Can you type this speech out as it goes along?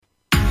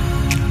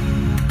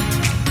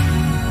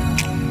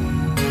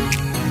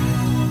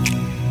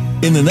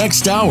In the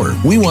next hour,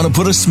 we want to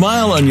put a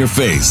smile on your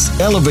face,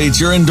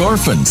 elevate your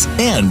endorphins,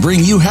 and bring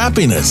you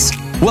happiness.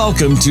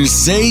 Welcome to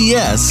Say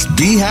Yes,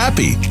 Be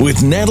Happy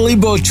with Natalie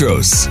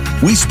Botros.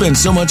 We spend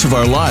so much of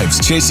our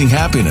lives chasing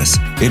happiness,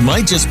 it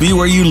might just be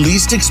where you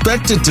least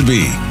expect it to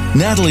be.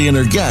 Natalie and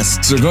her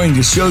guests are going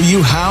to show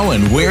you how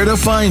and where to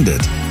find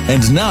it.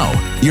 And now,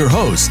 your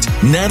host,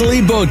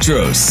 Natalie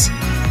Botros.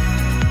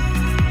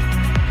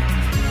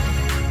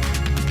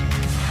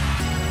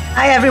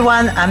 Hi,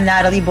 everyone. I'm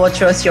Natalie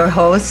Botros, your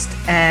host,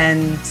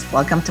 and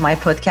welcome to my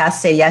podcast,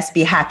 Say Yes,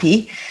 Be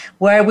Happy,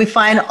 where we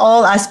find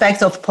all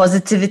aspects of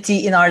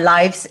positivity in our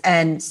lives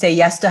and say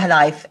yes to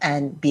life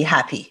and be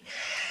happy.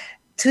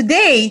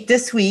 Today,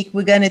 this week,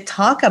 we're going to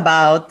talk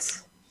about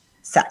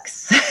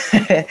sex,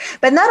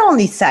 but not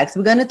only sex.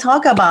 We're going to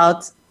talk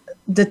about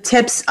the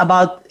tips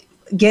about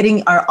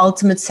getting our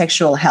ultimate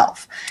sexual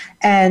health.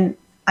 And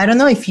I don't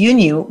know if you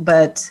knew,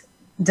 but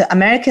the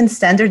American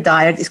Standard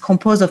Diet is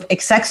composed of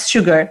excess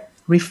sugar,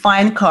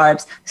 refined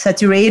carbs,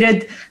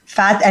 saturated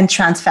fat, and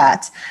trans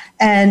fat.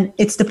 And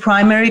it's the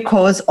primary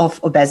cause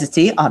of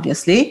obesity,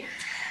 obviously,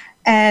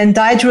 and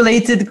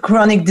diet-related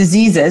chronic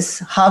diseases,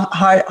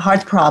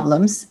 heart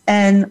problems,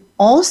 and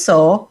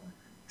also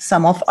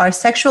some of our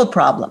sexual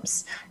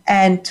problems.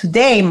 And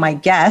today, my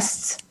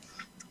guests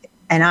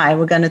and I,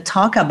 we're going to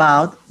talk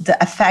about the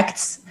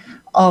effects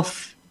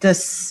of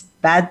this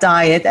bad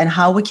diet and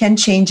how we can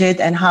change it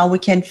and how we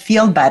can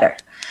feel better.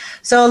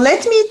 So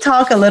let me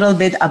talk a little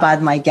bit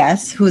about my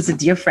guest, who's a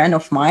dear friend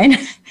of mine.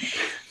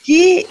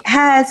 He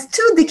has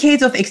 2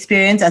 decades of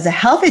experience as a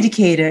health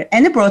educator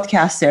and a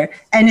broadcaster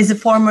and is a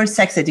former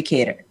sex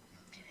educator.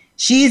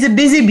 She is a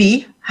busy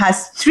bee,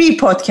 has 3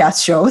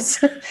 podcast shows.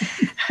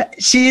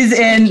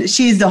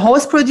 She's the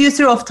host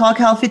producer of Talk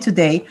Healthy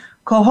Today,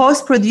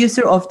 co-host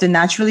producer of the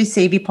Naturally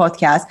Savvy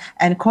podcast,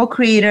 and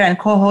co-creator and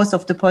co-host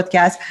of the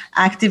podcast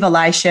Active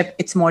Allyship,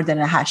 It's More Than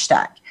a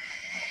Hashtag.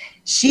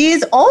 She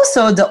is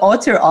also the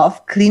author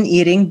of Clean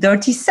Eating,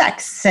 Dirty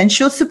Sex,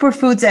 Sensual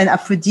Superfoods and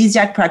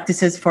Aphrodisiac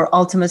Practices for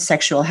Ultimate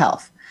Sexual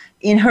Health.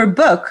 In her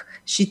book,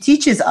 she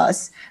teaches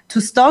us to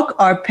stock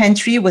our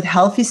pantry with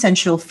healthy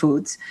sensual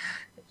foods,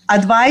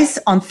 advice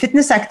on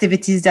fitness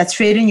activities that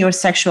strengthen your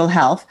sexual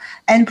health,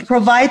 and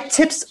provide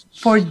tips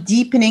for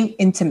deepening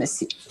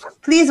intimacy.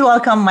 Please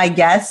welcome my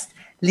guest,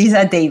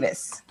 Lisa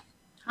Davis.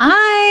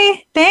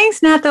 Hi,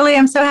 thanks, Natalie.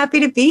 I'm so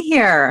happy to be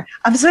here.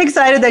 I'm so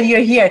excited that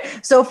you're here.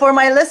 So for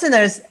my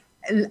listeners,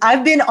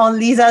 I've been on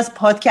Lisa's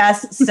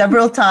podcast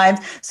several times.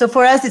 So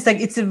for us,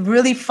 it's a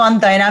really fun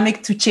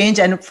dynamic to change.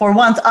 And for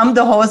once, I'm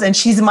the host and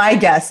she's my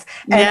guest.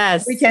 And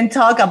yes, we can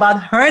talk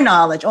about her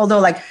knowledge.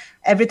 Although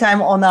every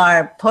time on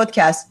our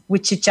podcast, we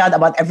chit chat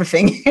about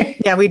everything.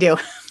 Yeah, we do.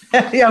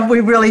 Yeah,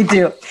 we really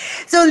do.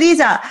 So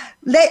Lisa,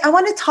 I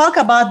want to talk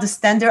about the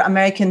standard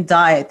American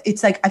diet.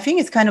 It's I think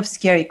it's kind of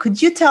scary.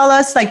 Could you tell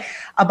us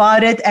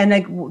about it and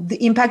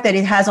the impact that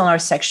it has on our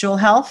sexual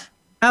health?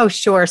 Oh,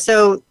 sure.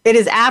 So it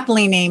is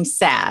aptly named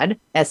SAD,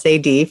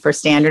 S-A-D, for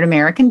Standard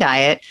American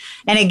Diet.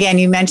 And again,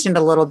 you mentioned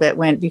a little bit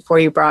before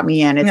you brought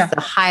me in, it's the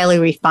highly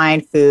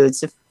refined foods,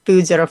 the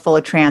foods that are full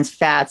of trans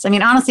fats. I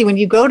mean, honestly, when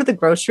you go to the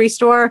grocery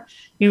store,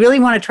 you really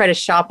want to try to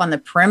shop on the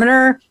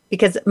perimeter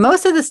because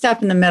most of the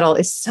stuff in the middle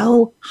is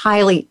so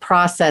highly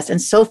processed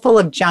and so full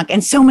of junk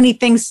and so many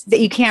things that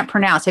you can't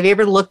pronounce. Have you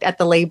ever looked at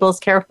the labels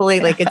carefully?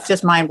 It's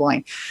just mind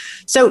blowing.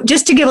 So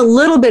just to give a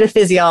little bit of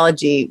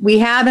physiology, we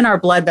have in our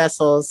blood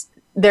vessels,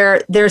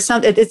 there's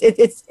some,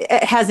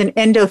 it has an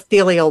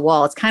endothelial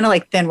wall. It's kind of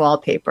like thin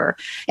wallpaper.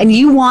 And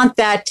you want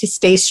that to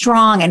stay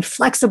strong and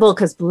flexible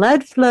because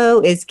blood flow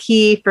is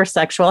key for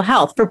sexual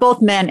health for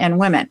both men and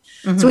women.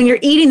 Mm-hmm. So when you're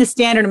eating the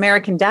standard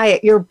American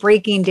diet, you're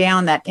breaking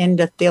down that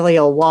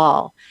endothelial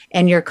wall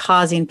and you're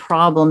causing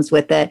problems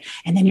with it.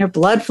 And then your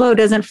blood flow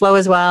doesn't flow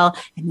as well.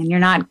 And then you're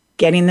not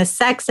getting the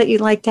sex that you'd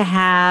like to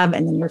have.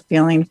 And then you're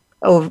feeling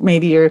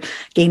maybe you're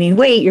gaining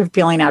weight, you're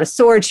feeling out of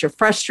sorts, you're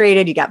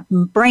frustrated, you got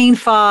brain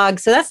fog.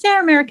 So that's the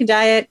American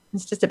diet.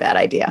 It's just a bad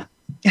idea.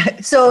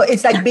 So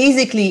it's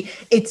basically,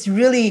 it's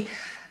really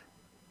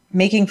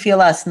making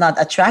us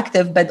not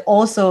attractive, but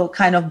also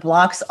kind of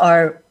blocks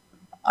our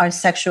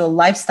sexual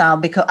lifestyle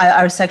because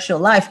our sexual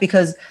life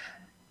because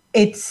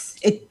it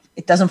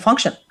doesn't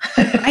function.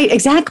 Right,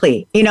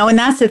 exactly. And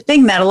that's the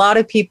thing that a lot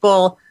of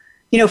people,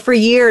 for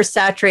years,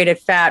 saturated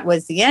fat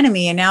was the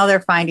enemy. And now they're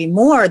finding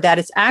more that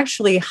it's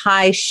actually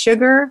high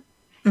sugar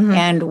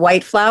and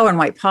white flour and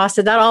white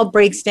pasta. That all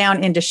breaks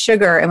down into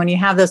sugar. And when you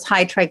have those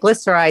high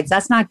triglycerides,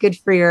 that's not good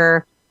for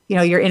your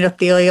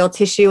endothelial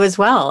tissue as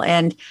well.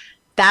 And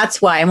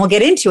that's why, and we'll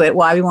get into it,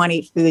 why we want to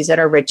eat foods that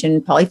are rich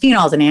in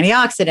polyphenols and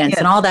antioxidants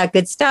and all that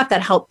good stuff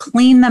that help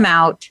clean them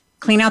out,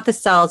 clean out the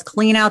cells,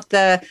 clean out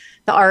the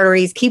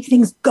arteries, keep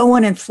things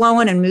going and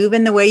flowing and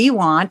moving the way you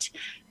want,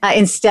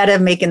 instead of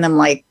making them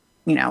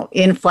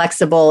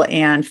inflexible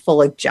and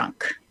full of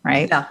junk,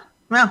 right? Yeah.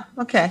 Well,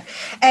 okay.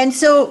 And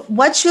so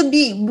what should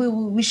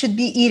we should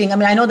be eating? I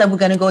mean, I know that we're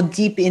going to go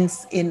deep in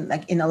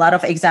a lot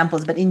of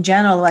examples, but in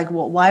general,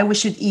 why we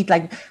should eat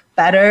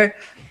better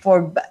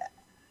for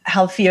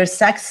healthier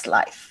sex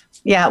life.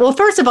 Yeah. Well,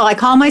 first of all, I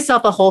call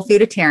myself a whole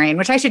fooditarian,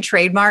 which I should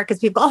trademark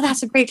because people, oh,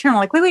 that's a great term. I'm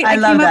like, wait, I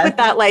came up with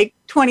that like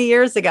 20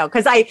 years ago.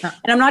 And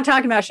I'm not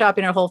talking about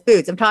shopping at Whole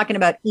Foods. I'm talking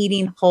about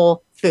eating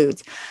whole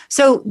foods.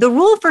 So the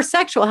rule for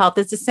sexual health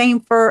is the same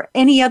for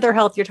any other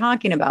health you're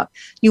talking about.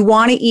 You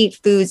want to eat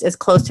foods as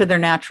close to their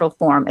natural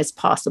form as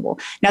possible.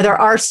 Now, there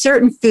are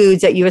certain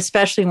foods that you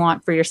especially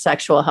want for your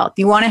sexual health.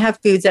 You want to have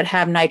foods that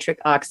have nitric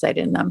oxide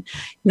in them.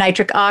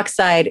 Nitric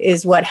oxide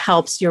is what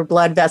helps your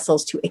blood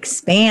vessels to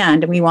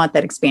expand, and we want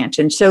that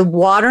expansion. So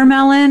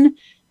watermelon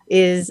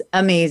is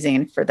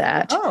amazing for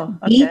that. Oh,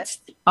 okay. Beets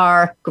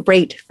are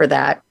great for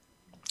that.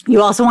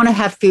 You also want to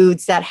have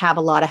foods that have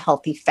a lot of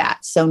healthy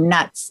fats. So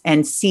nuts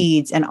and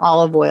seeds and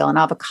olive oil and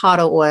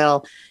avocado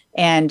oil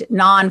and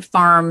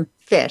non-farm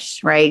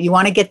fish, right? You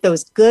want to get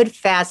those good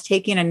fats,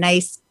 taking a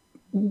nice,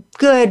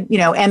 good,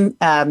 I'm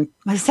about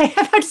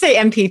to say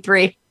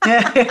MP3.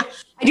 I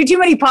do too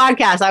many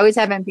podcasts. I always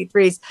have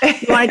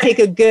MP3s. You want to take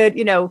a good,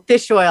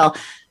 fish oil,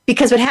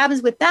 because what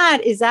happens with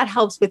that is that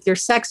helps with your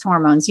sex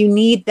hormones. You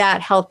need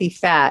that healthy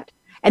fat.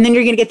 And then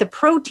you're going to get the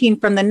protein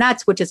from the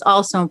nuts, which is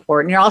also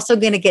important. You're also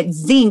going to get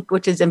zinc,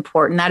 which is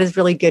important. That is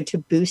really good to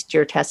boost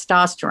your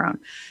testosterone.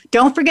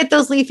 Don't forget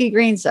those leafy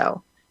greens,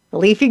 though. The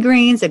leafy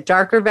greens, the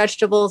darker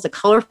vegetables, the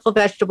colorful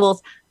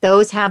vegetables,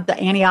 those have the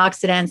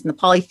antioxidants and the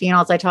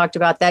polyphenols I talked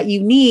about that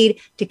you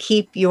need to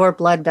keep your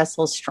blood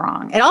vessels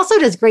strong. It also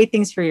does great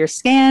things for your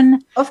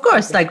skin. Of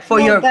course, like for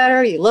you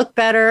look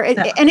better.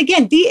 Yeah. And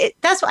again,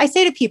 that's what I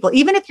say to people,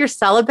 even if you're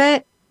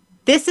celibate,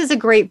 this is a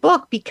great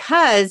book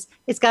because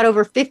it's got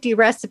over 50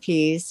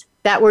 recipes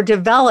that were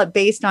developed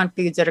based on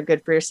foods that are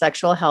good for your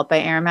sexual health by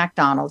Erin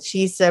McDonald.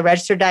 She's a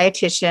registered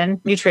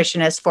dietitian,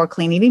 nutritionist for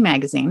Clean Eating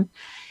Magazine.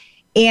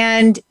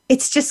 And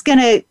it's just going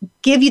to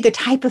give you the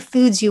type of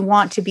foods you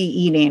want to be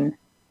eating,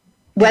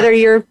 whether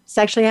you're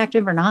sexually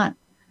active or not.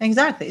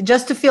 Exactly.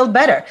 Just to feel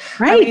better.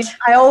 Right.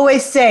 I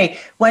always say,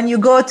 when you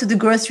go to the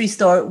grocery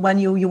store, when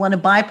you want to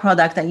buy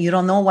product and you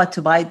don't know what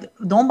to buy,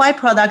 don't buy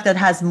product that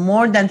has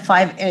more than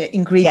 5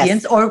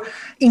 ingredients or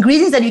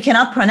ingredients that you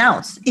cannot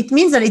pronounce. It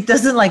means that it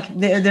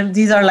doesn't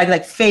these are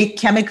like fake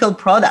chemical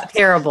products.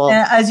 Terrible.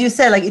 And as you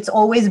said, it's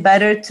always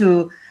better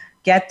to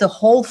get the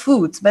whole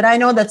foods. But I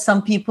know that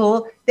some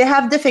people, they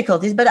have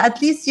difficulties, but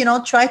at least,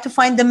 try to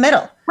find the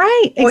middle.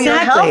 Right. Exactly. For your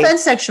health and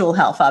sexual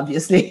health,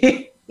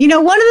 obviously.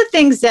 One of the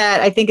things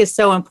that I think is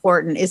so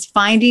important is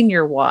finding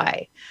your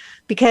why.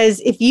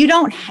 Because if you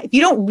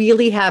don't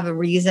really have a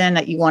reason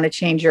that you want to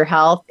change your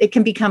health, it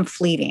can become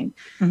fleeting.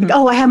 Mm-hmm.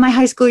 Like, I have my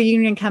high school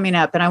reunion coming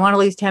up and I want to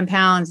lose 10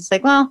 pounds. It's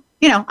like, well,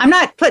 I'm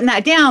not putting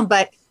that down,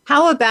 but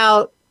how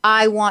about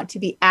I want to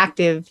be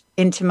active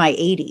into my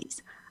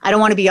 80s? I don't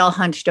want to be all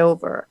hunched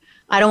over.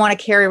 I don't want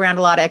to carry around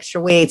a lot of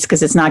extra weights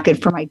because it's not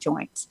good for my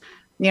joints.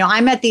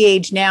 I'm at the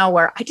age now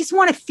where I just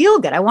want to feel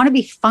good. I want to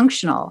be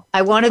functional.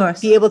 I want to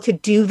be able to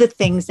do the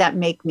things that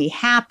make me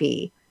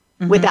happy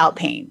without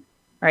pain,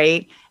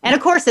 right? And of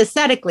course,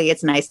 aesthetically,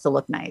 it's nice to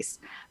look nice.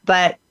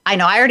 But I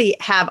know I already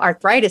have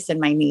arthritis in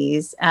my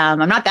knees. I'm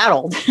not that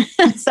old.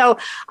 So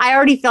I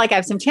already feel like I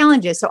have some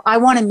challenges. So I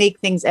want to make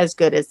things as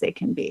good as they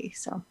can be.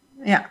 So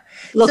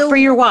look for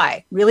your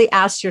why. Really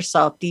ask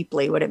yourself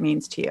deeply what it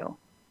means to you.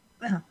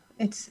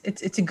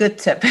 It's a good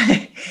tip.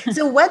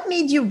 So what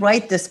made you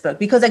write this book?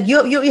 Because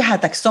you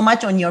had so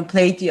much on your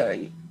plate.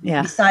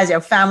 Besides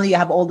your family, you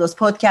have all those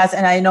podcasts,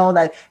 and I know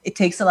that it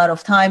takes a lot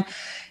of time.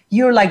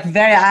 You're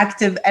very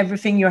active,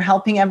 everything. You're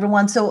helping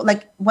everyone. So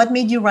what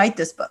made you write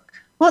this book?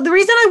 Well, the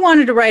reason I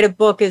wanted to write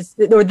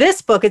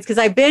this book is because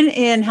I've been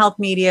in health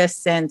media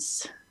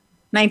since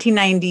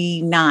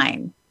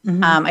 1999.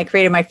 Mm-hmm. I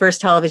created my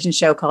first television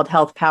show called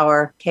Health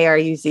Power,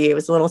 KRUZ. It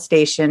was a little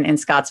station in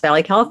Scotts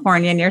Valley,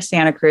 California, near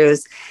Santa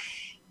Cruz.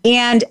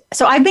 And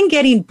so I've been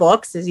getting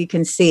books, as you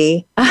can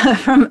see,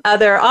 from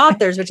other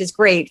authors, which is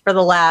great, for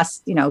the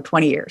last,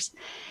 20 years.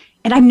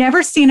 And I've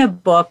never seen a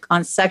book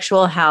on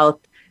sexual health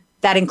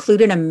that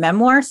included a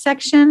memoir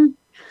section,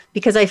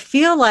 because I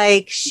feel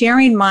like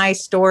sharing my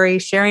story,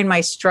 sharing my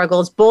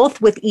struggles,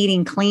 both with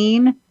eating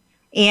clean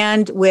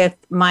and with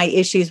my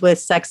issues with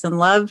sex and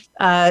love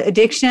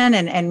addiction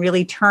and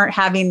really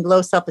having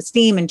low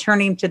self-esteem and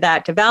turning to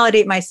that to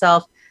validate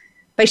myself.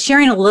 By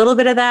sharing a little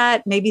bit of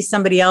that, maybe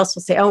somebody else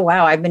will say, oh,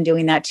 wow, I've been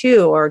doing that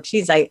too. Or,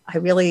 geez,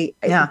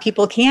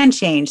 people can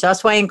change. So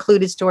that's why I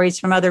included stories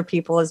from other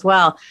people as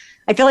well.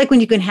 I feel like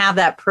when you can have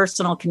that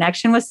personal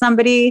connection with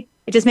somebody,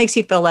 it just makes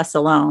you feel less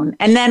alone.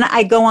 And then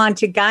I go on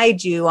to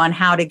guide you on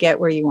how to get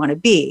where you want to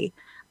be.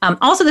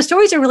 Also, the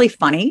stories are really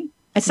funny.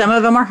 And some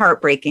of them are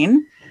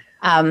heartbreaking.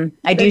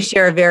 I do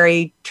share a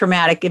very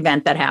traumatic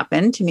event that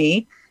happened to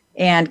me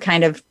and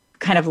kind of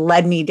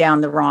led me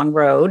down the wrong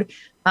road.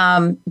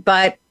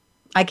 But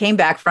I came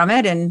back from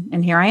it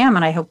and here I am,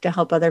 and I hope to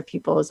help other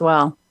people as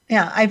well.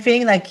 Yeah, I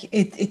think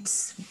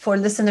it's for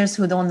listeners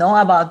who don't know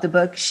about the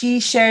book,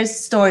 she shares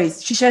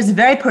stories. She shares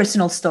very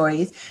personal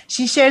stories.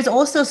 She shares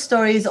also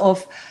stories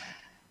of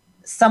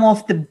some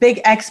of the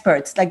big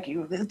experts. Talk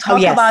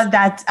about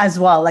that as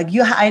well.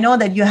 I know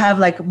that you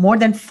have more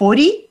than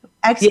 40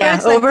 experts.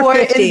 Yeah, over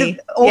 50.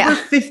 Over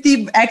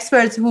 50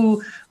 experts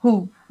who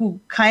who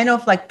kind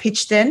of like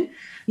pitched in.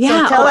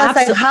 Yeah. So tell us,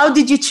 like, how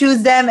did you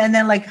choose them? And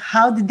then like,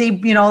 how did they,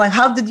 like,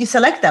 how did you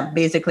select them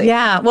basically?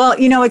 Yeah. Well,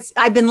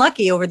 I've been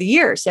lucky over the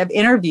years. I've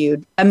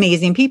interviewed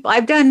amazing people.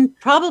 I've done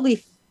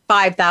probably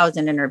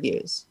 5,000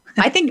 interviews.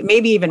 I think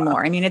maybe even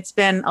more. I mean, it's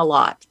been a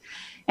lot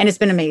and it's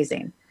been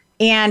amazing.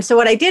 And so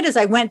what I did is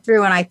I went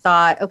through and I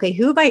thought, okay,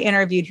 who have I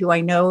interviewed who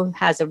I know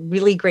has a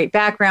really great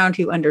background,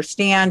 who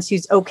understands,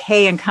 who's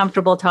okay and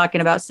comfortable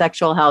talking about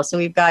sexual health. So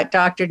we've got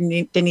Dr.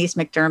 Denise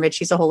McDermott.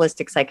 She's a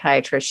holistic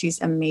psychiatrist. She's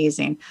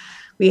amazing.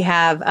 We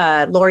have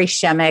Lori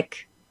Shemek,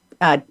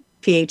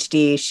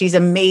 PhD. She's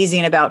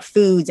amazing about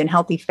foods and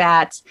healthy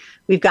fats.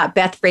 We've got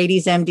Beth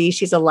Frades, MD.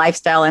 She's a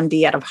lifestyle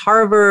MD out of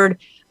Harvard.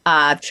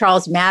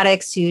 Charles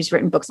Maddox, who's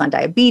written books on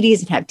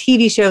diabetes and had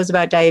TV shows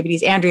about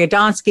diabetes. Andrea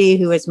Donsky,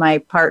 who is my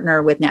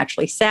partner with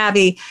Naturally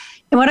Savvy.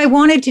 And what I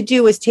wanted to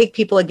do was take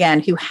people, again,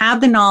 who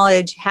have the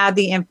knowledge, have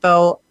the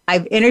info.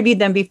 I've interviewed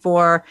them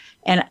before,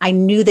 and I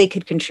knew they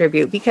could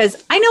contribute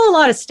because I know a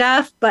lot of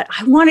stuff, but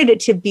I wanted it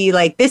to be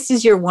like, this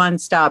is your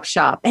one-stop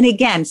shop. And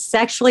again,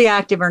 sexually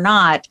active or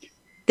not,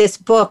 this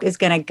book is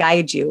going to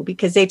guide you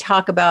because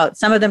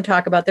some of them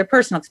talk about their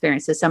personal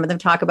experiences. Some of them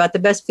talk about the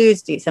best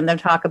foods to eat. Some of them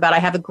talk about, I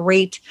have a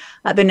great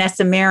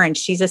Vanessa Marin.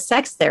 She's a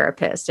sex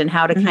therapist and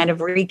how to kind of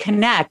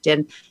reconnect.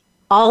 And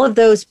all of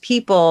those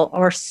people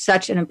are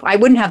I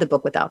wouldn't have the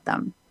book without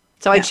them.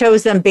 So I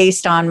chose them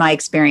based on my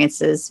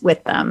experiences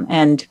with them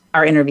and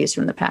our interviews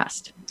from the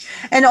past.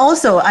 And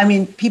also, I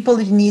mean, people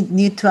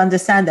need to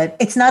understand that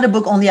it's not a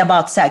book only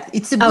about sex.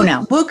 It's a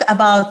book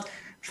about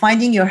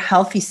finding your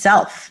healthy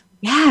self.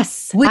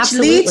 Yes, which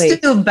absolutely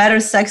leads to a better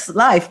sex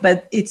life,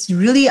 but it's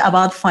really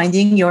about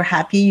finding you're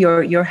happy,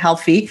 you're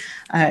healthy,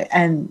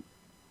 and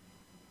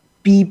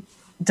be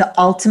the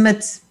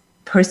ultimate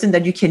person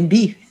that you can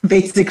be,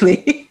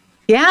 basically.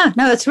 Yeah,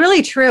 no, it's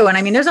really true. And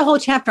I mean, there's a whole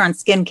chapter on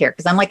skincare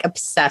because I'm like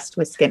obsessed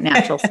with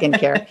natural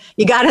skincare.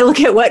 You got to look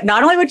at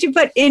not only what you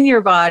put in your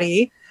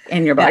body,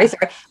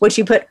 what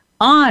you put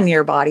on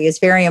your body is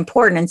very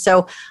important. And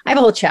so I have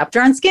a whole chapter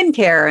on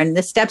skincare and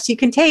the steps you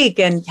can take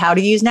and how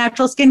to use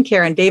natural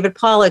skincare. And David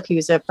Pollack,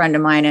 who's a friend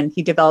of mine, and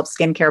he develops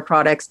skincare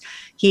products.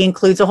 He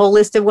includes a whole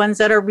list of ones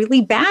that are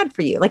really bad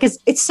for you. Like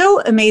it's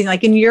so amazing.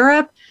 Like in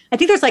Europe, I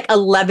think there's like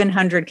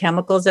 1,100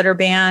 chemicals that are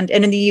banned.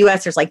 And in the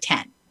US, there's like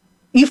 10.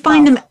 You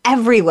find them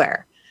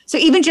everywhere. So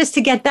even just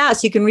to get that,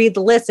 so you can read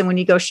the list. And when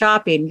you go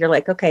shopping, you're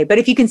like, okay, but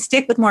if you can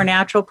stick with more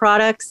natural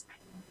products,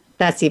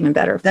 that's even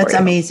better. That's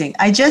amazing.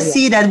 I just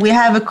see that we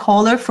have a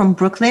caller from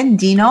Brooklyn,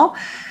 Dino.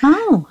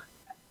 Oh,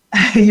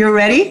 you're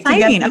ready?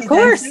 Exciting, of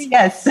course. Answer?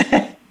 Yes.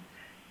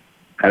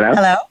 Hello.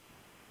 Hello.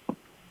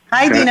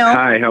 Hi, Dino.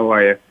 Hi. How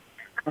are you?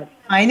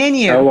 Fine, and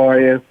you? How are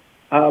you?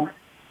 All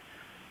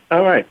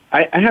right.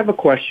 I have a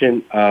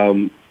question.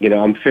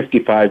 I'm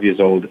 55 years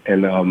old,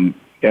 and I'm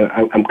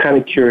kind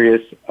of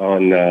curious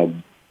on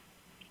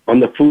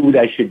the food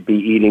I should be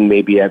eating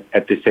maybe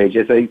at this age.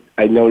 As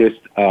I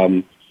noticed.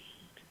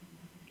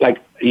 Like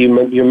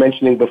you're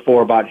mentioning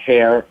before about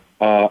hair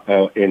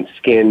and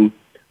skin.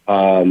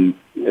 So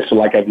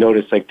like I've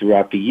noticed like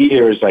throughout the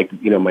years, like,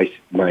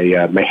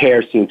 my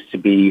hair seems to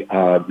be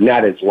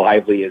not as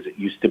lively as it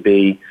used to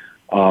be.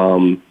 So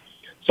I'm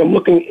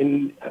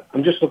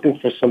just looking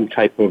for some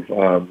type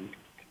of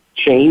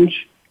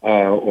change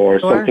or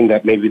something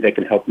that maybe they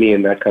can help me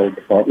in that kind of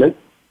department.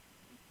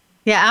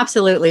 Yeah,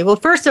 absolutely. Well,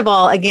 first of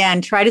all,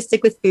 again, try to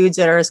stick with foods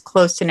that are as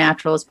close to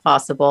natural as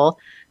possible.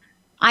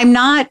 I'm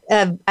not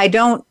a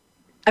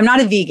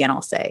vegan,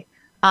 I'll say,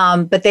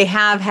 but they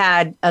have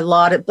had a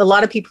lot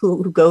of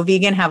people who go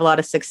vegan have a lot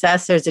of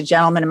success. There's a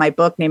gentleman in my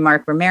book named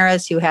Mark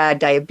Ramirez who had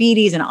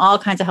diabetes and all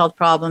kinds of health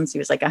problems. He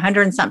was like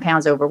 100 and something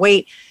pounds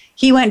overweight.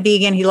 He went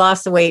vegan. He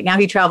lost the weight. Now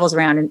he travels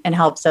around and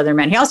helps other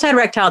men. He also had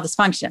erectile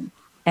dysfunction,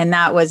 and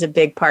that was a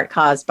big part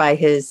caused by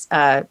his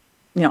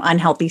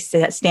unhealthy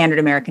standard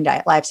American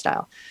diet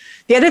lifestyle.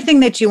 The other thing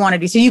that you want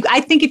to do,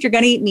 I think if you're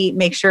going to eat meat,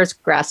 make sure it's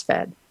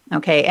grass-fed.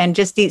 Okay. And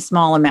just eat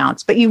small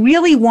amounts, but you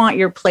really want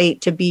your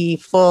plate to be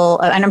full.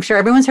 And I'm sure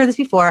everyone's heard this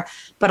before,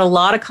 but a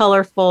lot of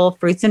colorful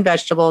fruits and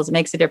vegetables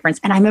makes a difference.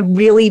 And I'm a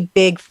really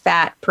big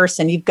fat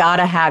person. You've got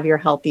to have your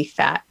healthy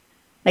fat.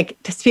 Like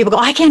people go,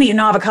 I can't eat an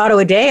avocado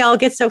a day. I'll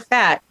get so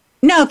fat.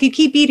 No, if you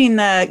keep eating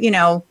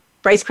the,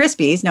 Rice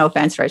Krispies, no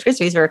offense, Rice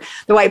Krispies or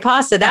the white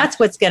pasta, that's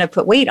what's going to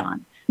put weight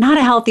on. Not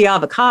a healthy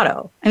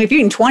avocado. I mean, if you're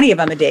eating 20 of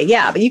them a day,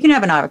 yeah, but you can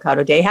have an avocado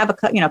a day, have a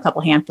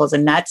couple handfuls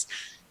of nuts.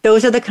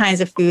 Those are the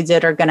kinds of foods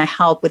that are going to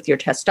help with your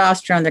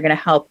testosterone. They're going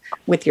to help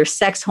with your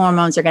sex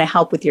hormones. They're going to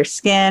help with your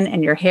skin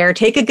and your hair.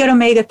 Take a good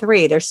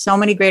omega-3. There's so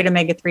many great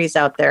omega-3s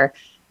out there.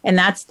 And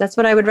that's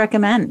what I would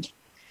recommend.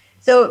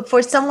 So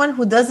for someone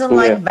who doesn't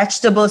like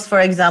vegetables,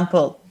 for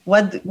example,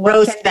 what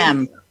roast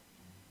them.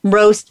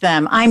 Roast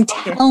them. I'm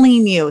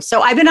telling you. So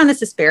I've been on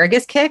this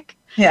asparagus kick.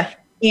 Yeah.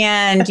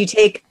 And you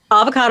take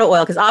avocado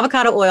oil, because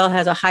avocado oil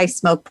has a high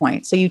smoke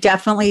point. So you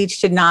definitely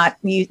should not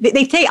use,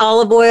 they say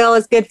olive oil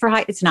is good for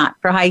high, it's not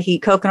for high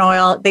heat. Coconut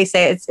oil, they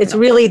say it's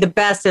really the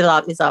best is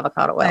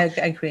avocado oil. I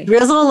agree.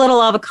 Drizzle a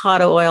little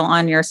avocado oil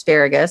on your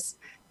asparagus,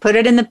 put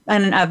it in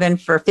an oven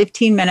for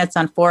 15 minutes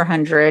on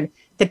 400.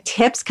 the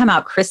tips come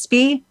out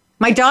crispy.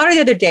 My daughter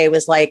the other day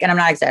was like, and I'm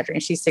not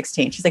exaggerating, she's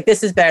 16. She's like,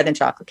 this is better than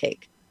chocolate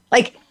cake.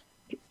 Like,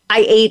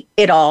 I ate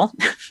it all.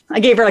 I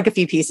gave her like a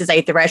few pieces. I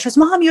ate the rest. She goes,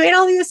 Mom, you ate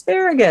all the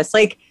asparagus.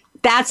 Like,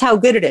 that's how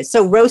good it is.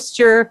 So roast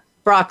your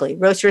broccoli,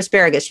 roast your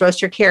asparagus,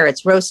 roast your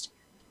carrots, roast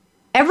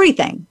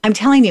everything. I'm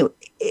telling you,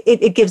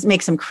 it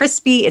makes them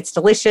crispy. It's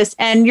delicious.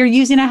 And you're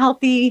using a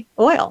healthy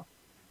oil.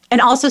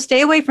 And also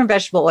stay away from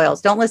vegetable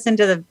oils. Don't listen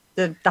to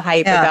the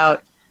hype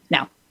about,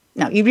 no,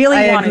 you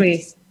really want to,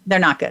 they're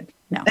not good.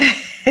 No,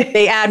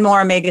 they add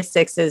more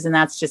omega-6s and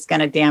that's just going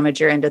to damage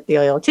your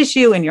endothelial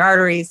tissue and your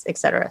arteries, et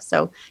cetera.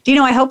 So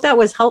Dino, I hope that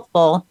was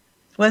helpful.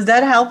 Was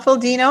that helpful,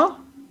 Dino?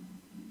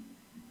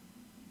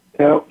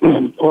 Well,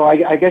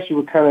 I guess you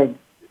were kind of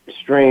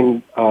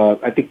strained.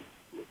 I think,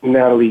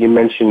 Natalie, you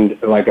mentioned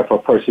like if a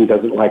person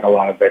doesn't like a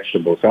lot of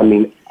vegetables. I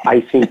mean,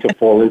 I seem to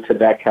fall into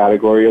that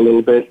category a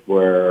little bit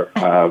where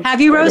have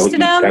you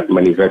roasted them? That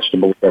many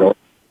vegetables.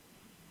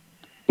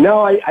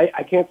 No,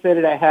 I can't say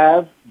that I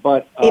have,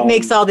 but it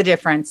makes all the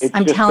difference.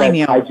 I'm telling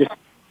you. I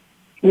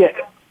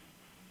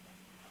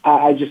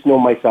just know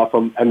myself.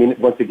 I mean,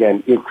 once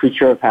again, a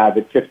creature of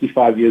habit.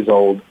 55 years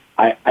old.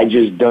 I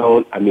just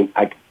don't. I mean,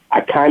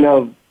 I kind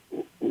of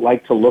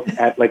like to look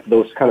at like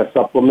those kind of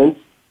supplements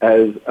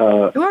as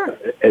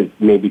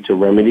maybe to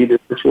remedy the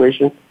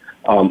situation.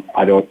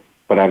 I don't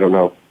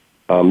know.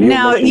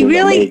 Now, you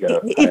really,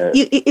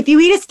 if you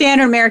eat a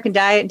standard American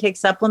diet and take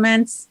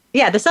supplements,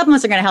 the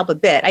supplements are going to help a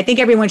bit. I think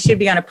everyone should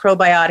be on a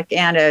probiotic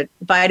and a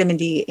vitamin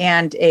D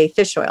and a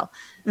fish oil.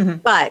 Mm-hmm.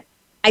 But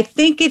I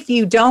think if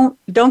you don't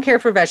care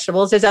for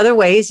vegetables, there's other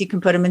ways you can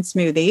put them in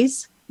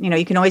smoothies. You know,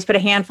 you can always put a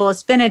handful of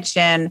spinach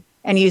in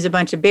and use a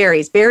bunch of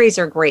berries. Berries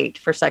are great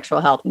for sexual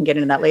health. We can get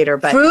into that later.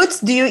 But fruits,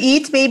 do you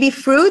eat maybe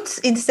fruits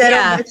instead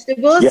of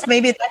vegetables? Yeah.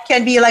 Maybe that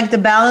can be like the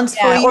balance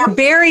for you. Or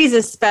berries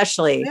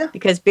especially,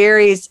 because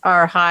berries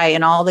are high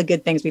in all the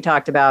good things we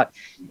talked about.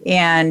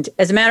 And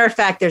as a matter of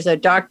fact, there's a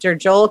Dr.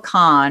 Joel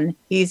Kahn.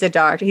 He's a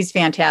doctor. He's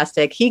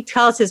fantastic. He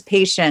tells his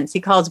patients,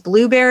 he calls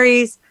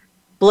blueberries,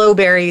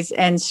 blowberries,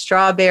 and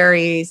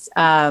strawberries,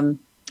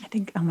 I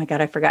think, oh my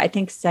God, I forgot. I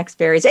think sex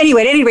berries.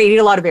 Anyway, at any rate, eat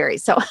a lot of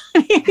berries. So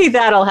maybe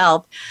that'll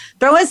help.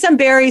 Throw in some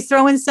berries,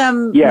 throw in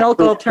some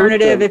milk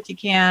alternative if you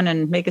can,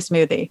 and make a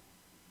smoothie.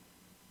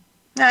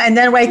 And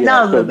then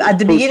now, at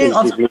the beginning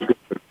of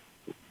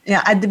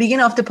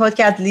the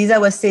podcast, Lisa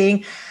was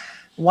saying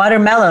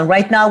watermelon.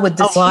 Right now, with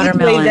the heat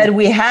wave that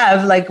we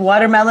have, like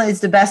watermelon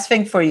is the best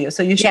thing for you.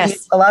 So you should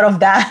eat a lot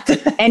of that.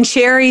 And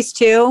cherries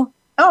too.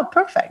 Oh,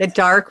 perfect. The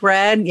dark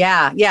red.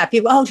 Yeah.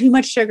 People, too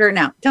much sugar.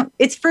 No, don't.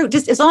 It's fruit.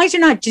 Just as long as you're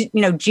not,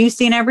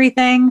 juicing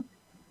everything,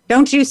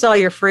 don't juice all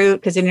your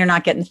fruit because then you're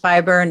not getting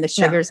fiber and the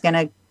sugar is going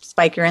to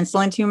spike your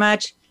insulin too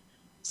much.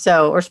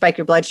 So, or spike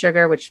your blood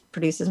sugar, which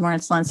produces more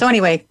insulin. So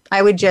anyway,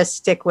 I would just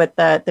stick with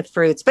the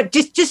fruits, but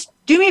just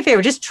do me a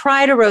favor. Just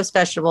try to roast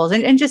vegetables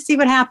and just see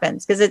what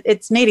happens because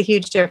it's made a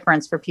huge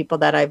difference for people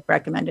that I've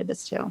recommended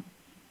this to.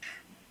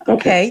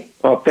 Okay.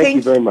 Well, thank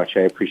you very much.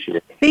 I appreciate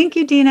it. Thank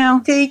you,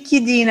 Dino. Thank you,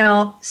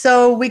 Dino.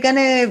 So we're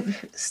gonna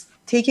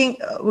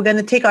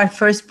take our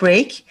first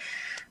break.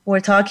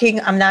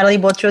 I'm Natalie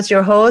Botros,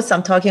 your host.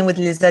 I'm talking with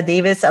Lisa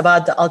Davis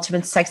about the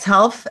ultimate sex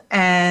health.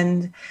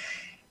 And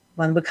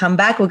when we come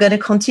back, we're gonna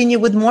continue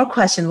with more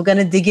questions. We're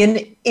gonna dig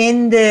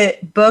in the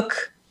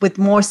book with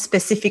more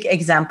specific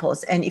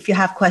examples. And if you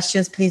have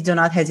questions, please do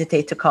not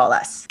hesitate to call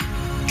us.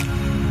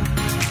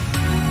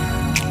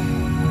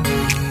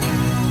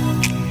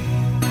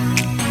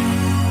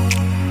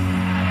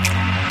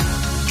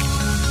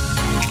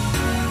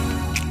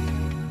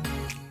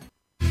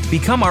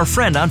 Become our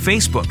friend on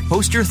Facebook.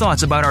 Post your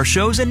thoughts about our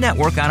shows and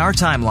network on our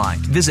timeline.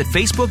 Visit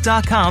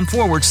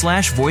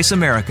facebook.com/Voice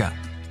America.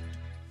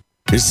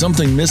 Is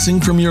something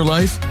missing from your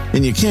life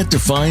and you can't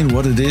define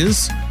what it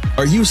is?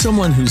 Are you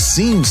someone who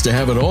seems to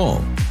have it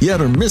all, yet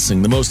are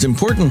missing the most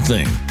important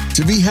thing,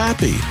 to be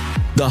happy?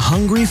 The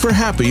Hungry for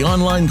Happy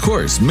online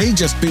course may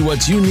just be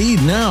what you need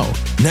now.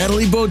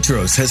 Natalie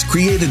Botros has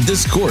created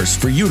this course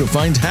for you to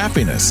find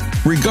happiness,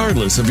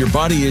 regardless of your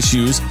body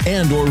issues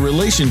and or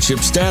relationship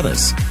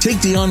status.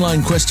 Take the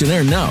online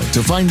questionnaire now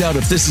to find out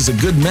if this is a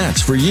good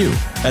match for you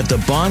at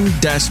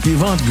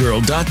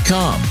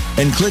thebon-vivantgirl.com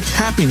and click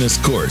Happiness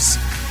Course.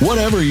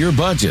 Whatever your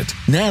budget,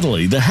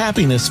 Natalie, the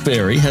Happiness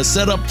Fairy, has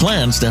set up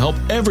plans to help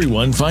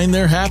everyone find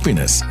their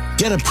happiness.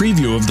 Get a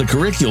preview of the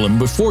curriculum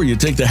before you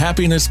take the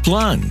happiness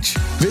plunge.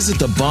 Visit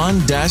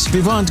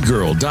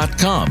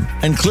thebon-vivantgirl.com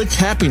and click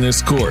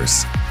Happiness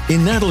Course.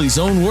 In Natalie's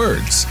own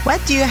words,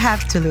 what do you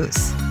have to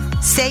lose?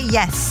 Say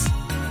yes.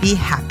 Be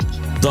happy.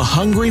 The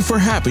Hungry for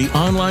Happy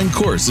online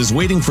course is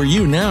waiting for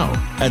you now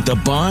at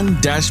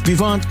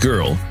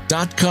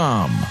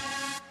thebon-vivantgirl.com.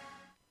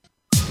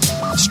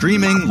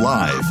 Streaming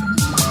live.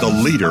 The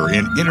leader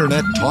in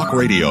Internet talk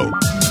radio.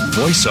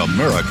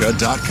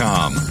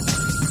 VoiceAmerica.com.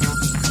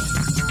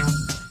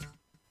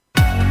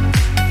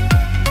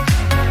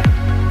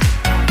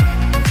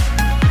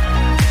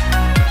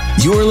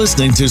 You're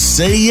listening to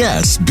Say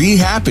Yes, Be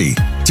Happy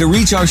To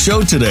reach our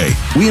show today,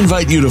 we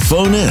invite you to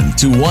phone in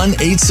to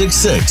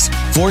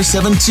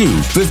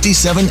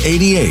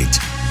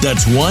 1-866-472-5788.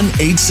 That's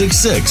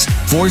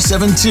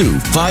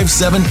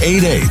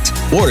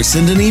 1-866-472-5788. Or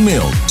send an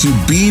email to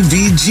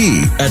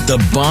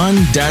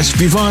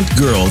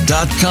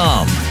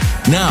bvg@thebon-vivantgirl.com.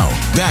 Now,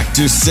 back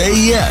to Say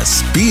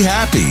Yes, Be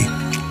Happy.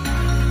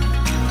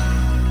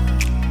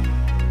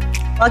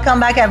 Welcome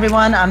back,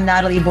 everyone. I'm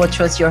Natalie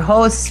Botros, your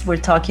host. We're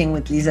talking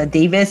with Lisa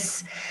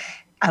Davis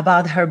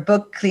about her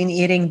book, Clean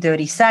Eating,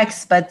 Dirty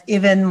Sex, but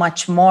even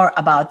much more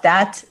about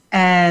that.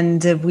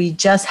 And we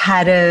just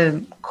had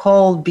a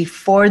call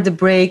before the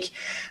break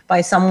by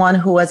someone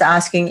who was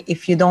asking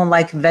if you don't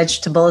like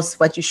vegetables,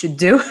 what you should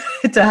do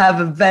to have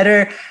a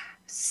better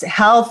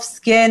health,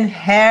 skin,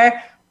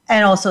 hair,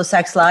 and also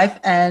sex life.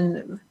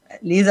 And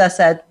Lisa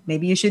said,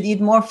 maybe you should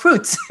eat more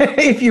fruits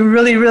if you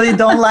really, really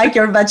don't like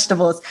your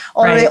vegetables.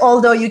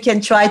 Although you can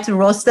try to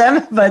roast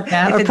them, but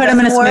or put them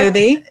in a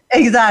smoothie.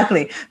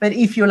 Exactly. But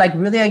if you're like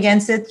really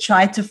against it,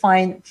 try to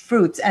find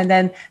fruits. And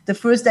then the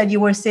fruits that you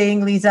were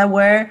saying, Lisa,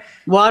 were?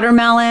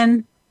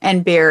 Watermelon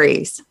and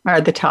berries are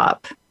the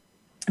top.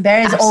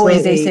 Berries,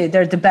 always, they say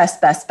they're the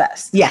best.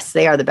 Yes,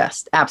 they are the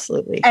best.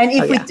 Absolutely. And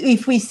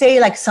if we say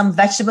like some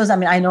vegetables, I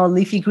mean, I know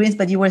leafy greens,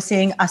 but you were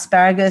saying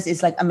asparagus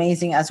is like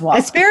amazing as well.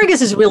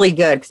 Asparagus is really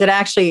good because it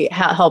actually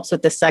helps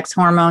with the sex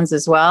hormones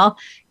as well.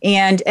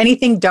 And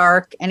anything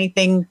dark,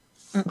 anything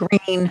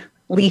green,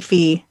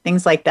 leafy,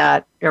 things like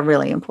that are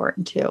really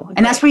important too. Okay.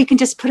 And that's where you can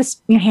just put a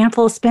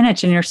handful of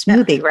spinach in your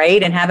smoothie,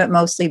 right? And have it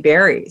mostly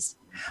berries.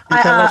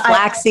 Put a little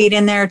flaxseed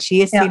in there,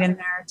 chia seed in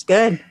there. It's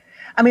good.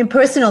 I mean,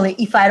 personally,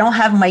 if I don't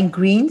have my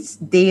greens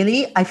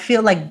daily, I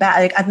feel like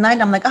bad. Like at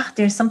night, I'm like,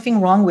 there's something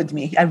wrong with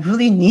me. I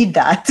really need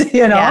that,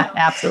 Yeah,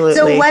 absolutely.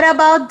 So what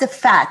about the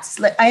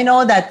fats? Like, I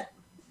know that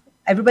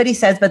everybody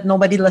says, but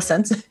nobody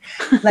listens.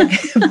 Like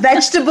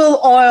vegetable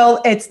oil,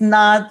 it's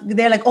not,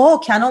 they're like,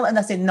 canola. And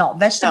I say, no,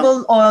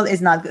 vegetable oil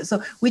is not good.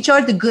 So which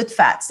are the good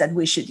fats that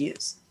we should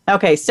use?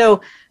 Okay,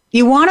 so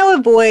you want to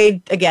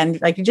avoid, again,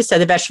 like you just said,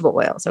 the vegetable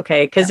oils,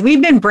 okay? Because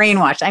we've been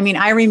brainwashed. I mean,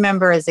 I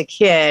remember as a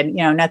kid,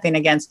 nothing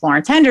against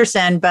Florence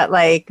Henderson, but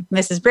like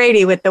Mrs.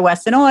 Brady with the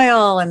Wesson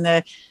oil and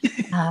the,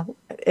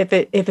 if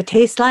it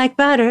tastes like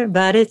butter,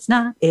 but it's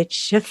not, it's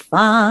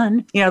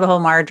chiffon, the whole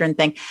margarine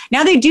thing.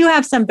 Now they do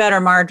have some better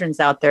margarines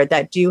out there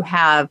that do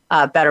have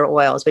better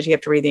oils, but you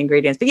have to read the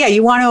ingredients. But yeah,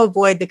 you want to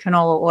avoid the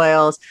canola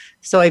oils,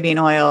 soybean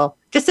oil,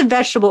 just the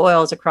vegetable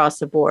oils across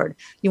the board.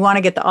 You want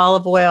to get the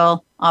olive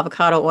oil,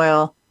 avocado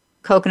oil,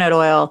 coconut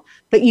oil,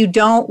 but you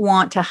don't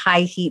want to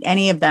high heat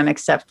any of them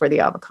except for the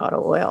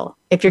avocado oil.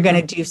 If you're going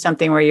to do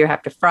something where you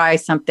have to fry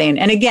something.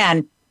 And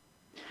again,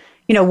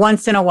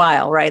 once in a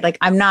while, right? Like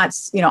I'm not,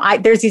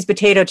 there's these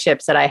potato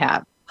chips that I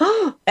have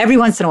every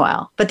once in a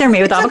while, but they're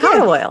made with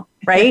avocado oil,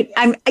 right?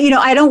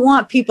 I don't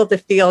want people to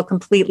feel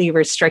completely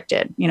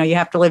restricted. You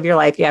have to live your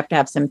life. You have to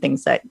have some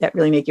things that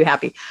really make you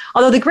happy.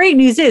 Although the great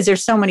news is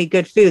there's so many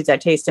good foods that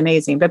taste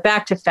amazing, but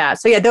back to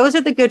fats. So yeah, those are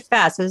the good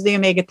fats. Those are the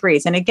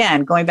omega-3s. And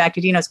again, going back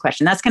to Dino's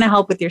question, that's going to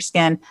help with your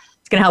skin.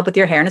 It's going to help with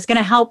your hair, and it's going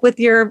to help with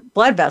your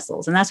blood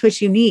vessels. And that's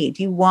what you need.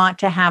 You want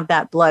to have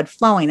that blood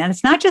flowing. And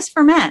it's not just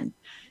for men.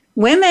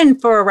 Women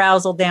for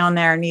arousal down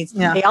there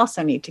they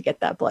also need to get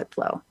that blood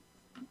flow.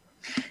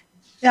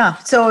 Yeah,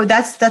 so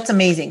that's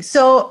amazing.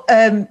 So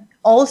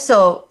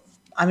also,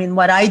 I mean,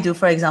 what I do,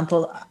 for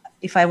example,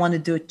 if I want to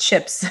do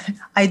chips,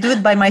 I do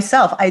it by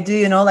myself. I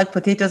do, like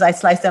potatoes, I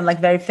slice them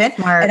like very thin.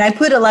 Smart. And I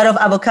put a lot of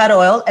avocado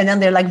oil, and then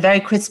they're like very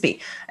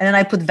crispy. And then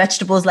I put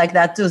vegetables like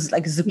that too,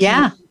 like zucchini.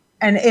 Yeah.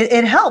 And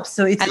it helps.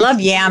 So I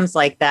love yams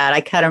like that. I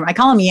cut them. I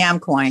call them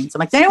yam coins. I'm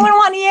like, does anyone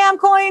want any yam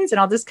coins?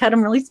 And I'll just cut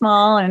them really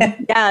small and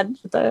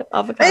the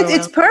avocado oil.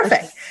 It's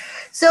perfect.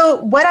 So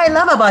what I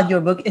love about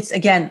your book, it's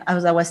again,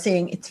 as I was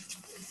saying, it's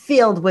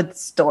filled with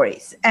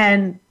stories,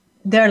 and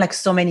there are like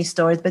so many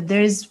stories, but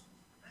there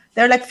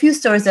are like few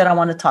stories that I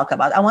want to talk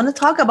about. I want to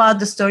talk about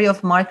the story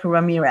of Mark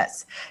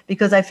Ramirez,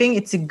 because I think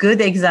it's a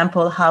good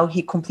example how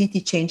he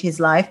completely changed his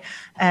life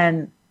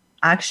and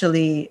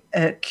actually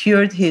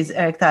cured his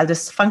erectile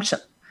dysfunction.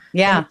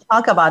 Yeah.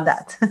 Talk about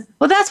that.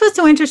 Well, that's what's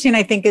so interesting,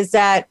 I think, is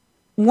that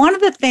one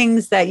of the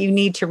things that you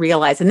need to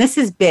realize, and this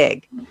is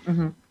big,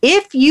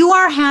 if you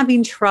are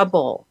having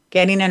trouble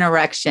getting an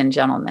erection,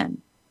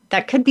 gentlemen,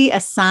 that could be a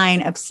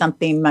sign of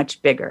something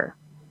much bigger.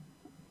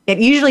 It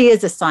usually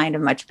is a sign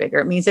of much bigger.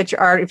 It means that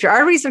if your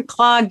arteries are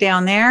clogged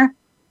down there,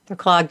 they're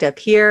clogged up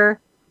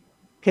here.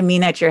 Can mean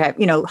that you're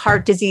having,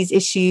 heart disease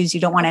issues. You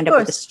don't want to end up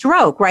with a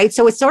stroke, right?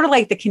 So it's sort of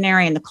like the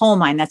canary in the coal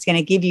mine. That's going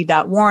to give you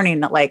that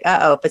warning that like,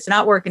 if it's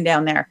not working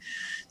down there.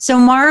 So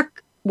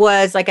Mark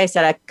was, like I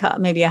said,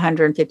 maybe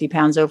 150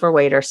 pounds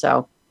overweight or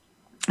so.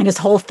 And his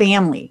whole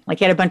family, like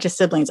he had a bunch of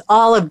siblings,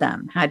 all of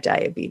them had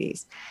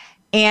diabetes.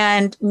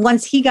 And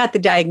once he got the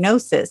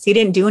diagnosis, he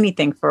didn't do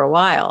anything for a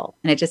while.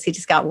 And he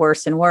just got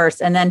worse and worse.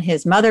 And then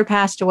his mother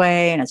passed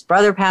away and his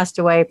brother passed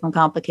away from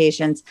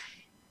complications.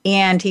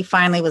 And he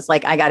finally was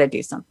like, I got to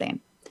do something.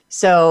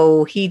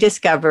 So he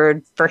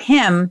discovered for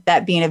him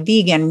that being a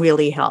vegan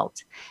really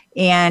helped.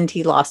 And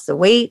he lost the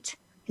weight.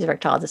 his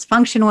erectile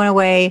dysfunction went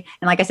away.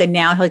 And like I said,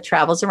 now he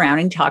travels around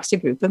and talks to a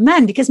group of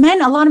men because a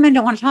lot of men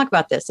don't want to talk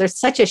about this. There's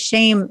such a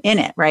shame in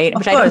it, right?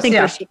 Which I don't think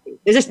there should be.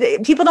 There's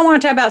just, people don't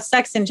want to talk about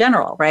sex in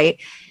general, right?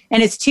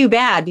 And it's too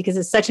bad because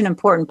it's such an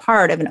important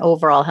part of an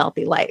overall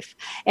healthy life.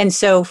 And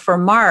so for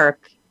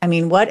Mark, I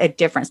mean, what a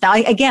difference. Now,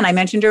 again, I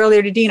mentioned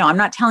earlier to Dino, I'm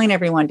not telling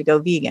everyone to go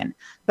vegan,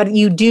 but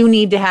you do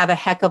need to have a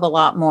heck of a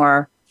lot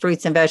more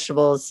fruits and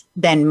vegetables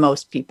than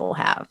most people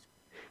have.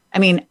 I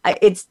mean,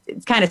 it's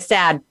kind of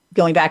sad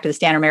going back to the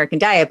standard American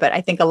diet, but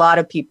I think a lot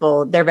of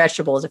people, their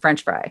vegetable is a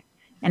French fry.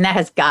 And that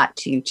has got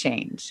to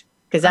change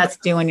because that's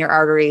doing your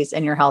arteries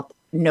and your health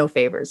no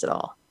favors at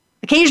all.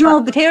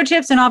 Occasional potato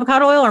chips and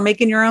avocado oil or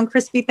making your own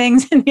crispy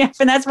things. And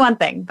that's one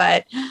thing,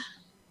 but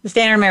the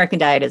standard American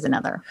diet is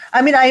another.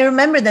 I mean, I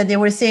remember that they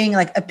were saying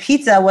like a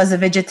pizza was a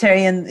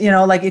vegetarian,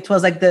 like it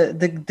was like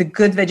the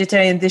good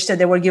vegetarian dish that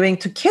they were giving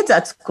to kids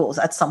at schools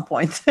at some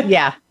point.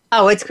 Yeah.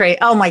 Oh, it's great.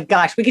 Oh my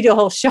gosh. We could do a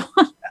whole show.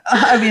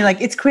 I mean,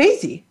 like, it's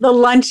crazy. The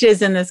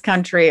lunches in this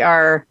country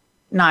are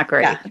not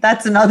great. Yeah,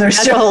 that's another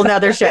show. That's a whole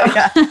nother show.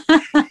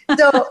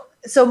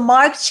 So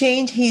Mark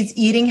changed his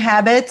eating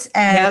habits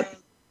and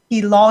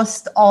he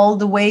lost all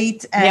the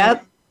weight.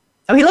 And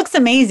Oh, he looks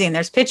amazing.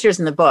 There's pictures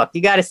in the book.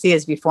 You got to see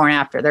his before and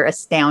after. They're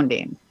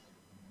astounding.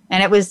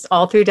 And it was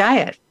all through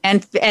diet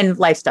and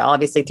lifestyle,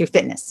 obviously through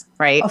fitness,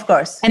 right? Of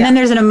course. And then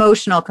there's an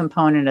emotional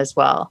component as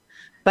well.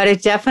 But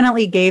it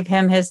definitely gave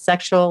him his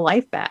sexual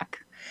life back.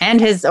 And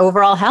his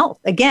overall health.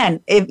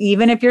 Again,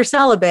 even if you're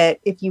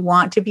celibate, if you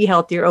want to be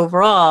healthier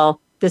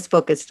overall, this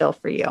book is still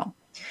for you.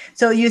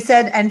 So you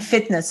said, and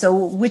fitness. So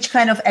which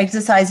kind of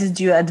exercises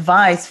do you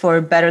advise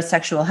for better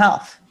sexual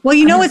health? Well,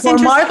 it's for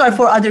Mark or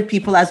for other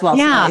people as well?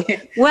 Yeah.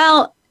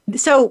 Well,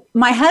 so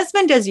my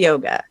husband does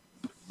yoga,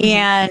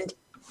 and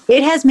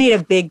it has made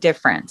a big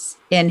difference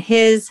in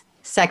his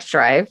sex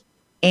drive.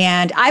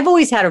 And I've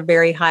always had a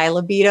very high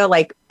libido,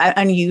 like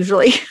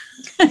unusually.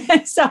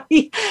 So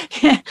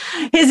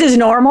his is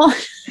normal.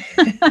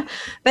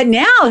 But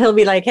now he'll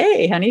be like,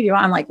 hey, honey, do you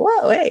want? I'm like,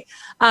 whoa, hey.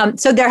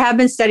 So there have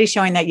been studies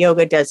showing that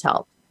yoga does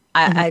help.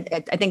 I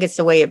think it's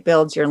the way it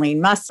builds your lean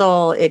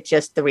muscle. It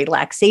just the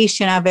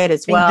relaxation of it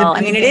as well.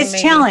 I mean, it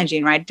is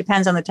challenging, right? It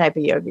depends on the type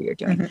of yoga you're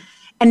doing.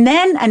 And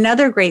then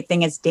another great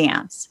thing is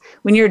dance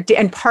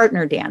and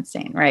partner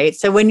dancing, right?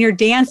 So when you're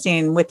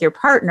dancing with your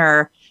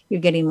partner,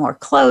 you're getting more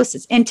close.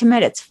 It's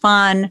intimate. It's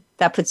fun.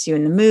 That puts you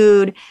in the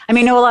mood. I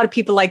mean, I know a lot of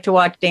people like to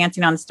watch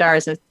Dancing on the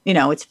Stars.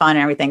 It's fun and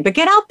everything, but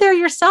get out there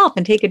yourself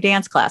and take a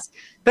dance class.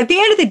 But at the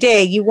end of the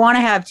day, you want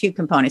to have two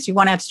components. You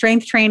want to have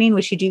strength training,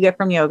 which you do get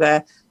from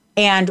yoga,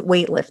 and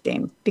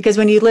weightlifting. Because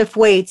when you lift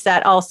weights,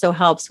 that also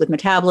helps with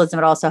metabolism.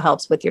 It also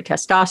helps with your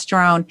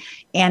testosterone.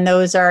 And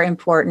those are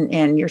important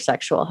in your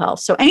sexual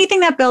health. So anything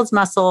that builds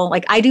muscle,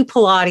 like I do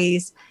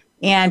Pilates.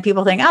 And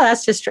people think, oh,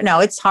 that's just,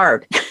 no, it's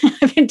hard.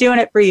 I've been doing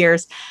it for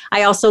years.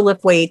 I also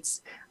lift weights.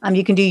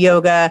 You can do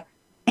yoga,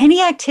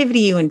 any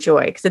activity you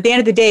enjoy. Because at the end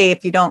of the day,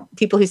 if you don't,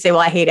 people who say, well,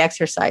 I hate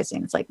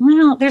exercising. It's like,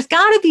 well, there's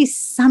got to be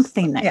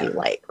something that you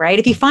like, right?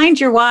 If you find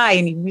your why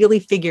and you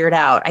really figure it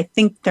out, I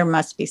think there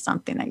must be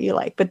something that you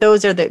like. But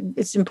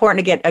it's important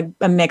to get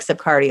a mix of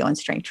cardio and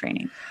strength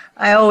training.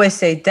 I always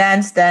say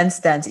dance,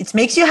 dance, dance. It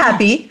makes you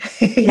happy.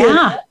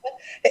 Yeah.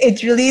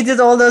 It releases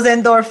all those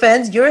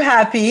endorphins. You're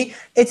happy.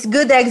 It's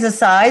good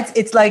exercise.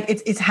 It's like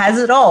it has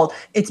it all.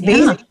 It's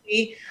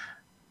basically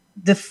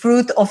the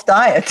fruit of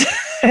diet.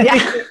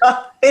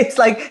 Yeah. It's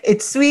like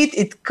it's sweet,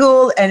 it's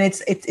cool, and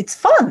it's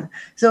fun.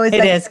 So it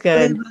is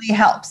good. It really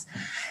helps.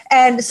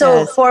 And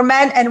so for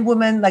men and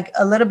women, like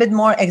a little bit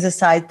more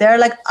exercise.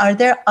 Are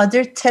there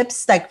other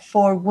tips like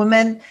for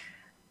women?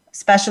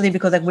 Especially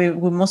because like we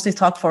mostly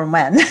talk for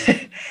men.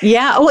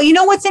 Yeah. Well, you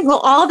know what's in? Well,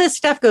 all this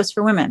stuff goes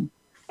for women.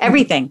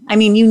 Everything. I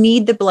mean, you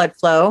need the blood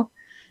flow.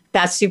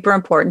 That's super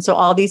important. So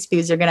all these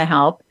foods are going to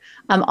help.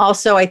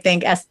 Also, I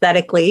think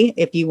aesthetically,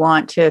 if you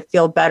want to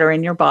feel better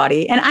in your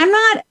body, and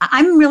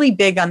I'm really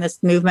big on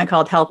this movement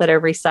called health at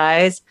every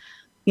size.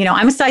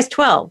 I'm a size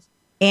 12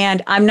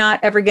 and I'm not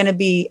ever going to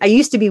be, I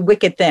used to be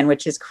wicked thin,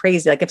 which is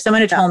crazy. Like if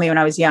someone had told me when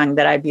I was young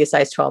that I'd be a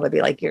size 12, I'd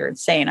be like, you're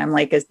insane. I'm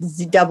like a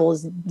double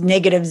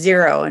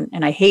 -0.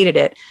 And I hated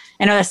it.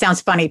 I know that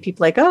sounds funny.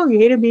 People are like, oh, you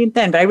hated being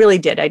thin, but I really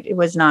did. It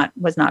was not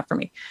for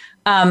me.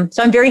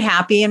 So I'm very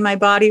happy in my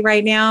body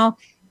right now.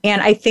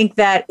 And I think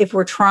that if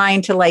we're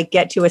trying to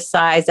get to a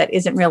size that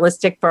isn't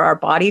realistic for our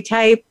body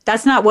type,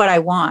 that's not what I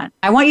want.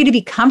 I want you to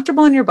be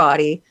comfortable in your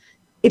body.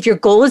 If your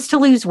goal is to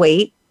lose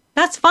weight,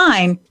 that's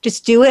fine.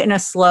 Just do it in a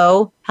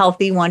slow,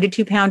 healthy 1 to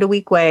 2 pound a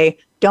week way.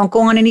 Don't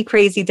go on any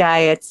crazy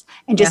diets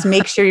and just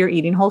make sure you're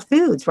eating whole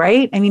foods,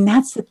 right? I mean,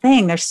 that's the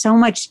thing. There's so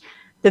much,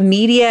 the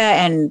media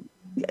and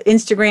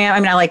Instagram. I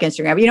mean, I like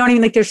Instagram, but you know what I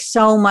mean? Like there's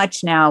so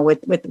much now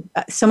with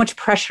so much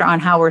pressure on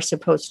how we're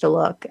supposed to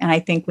look. And I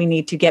think we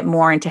need to get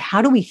more into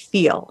how do we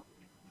feel,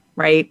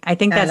 right? I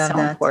think that's so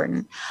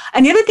important.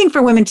 And the other thing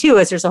for women too,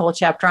 is there's a whole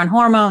chapter on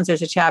hormones.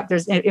 There's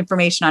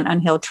information on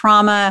unhealed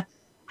trauma,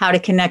 how to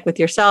connect with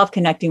yourself,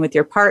 connecting with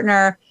your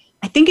partner.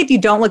 I think if you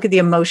don't look at the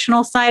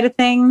emotional side of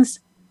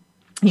things,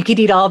 you could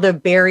eat all the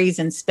berries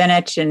and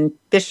spinach and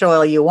fish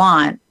oil you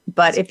want,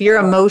 But if you're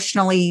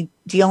emotionally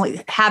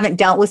haven't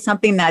dealt with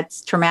something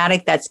that's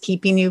traumatic, that's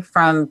keeping you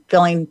from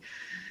feeling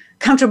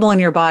comfortable in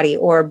your body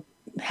or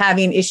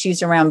having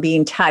issues around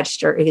being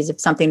touched, or if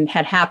something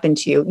had happened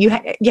to you, you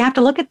have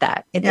to look at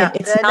that. It's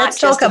not let's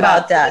talk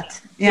about that.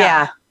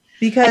 Yeah.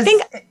 Because I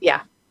think,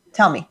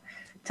 tell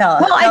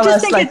us. Well, I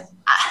just think like,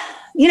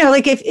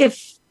 like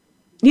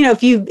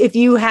if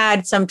you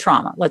had some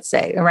trauma, let's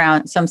say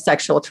around some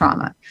sexual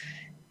trauma,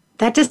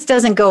 that just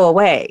doesn't go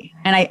away.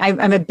 And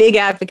I'm a big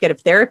advocate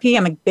of therapy.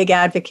 I'm a big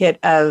advocate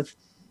of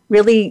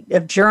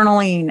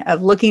journaling,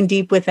 of looking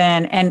deep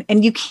within.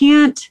 And you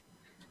can't,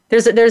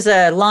 there's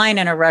a line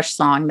in a Rush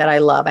song that I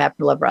love. I happen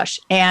to love Rush.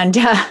 And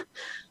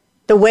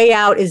the way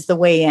out is the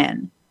way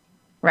in,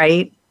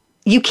 right?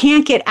 You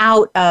can't get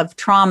out of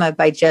trauma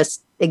by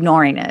just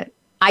ignoring it,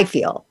 I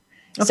feel.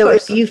 So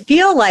if you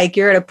feel like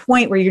you're at a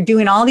point where you're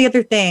doing all the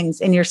other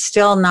things and you're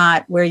still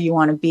not where you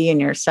want to be in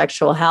your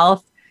sexual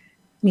health,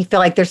 and you feel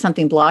like there's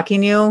something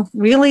blocking you,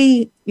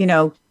 really,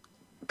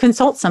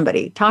 consult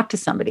somebody, talk to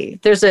somebody.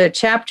 There's a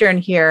chapter in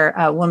here,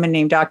 a woman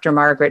named Dr.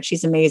 Margaret.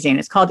 She's amazing.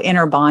 It's called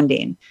Inner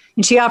Bonding.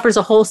 And she offers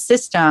a whole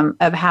system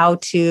of how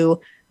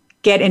to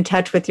get in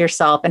touch with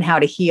yourself and how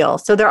to heal.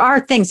 So there are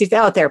things, you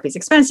say, therapy is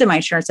expensive, my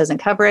insurance doesn't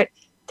cover it.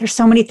 There's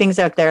so many things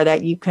out there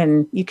that you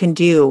can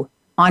do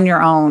on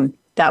your own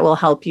that will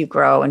help you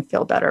grow and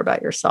feel better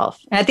about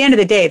yourself. And at the end of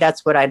the day,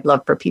 that's what I'd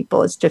love for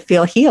people, is to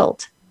feel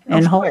healed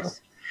and whole.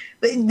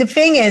 The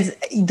thing is,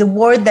 the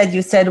word that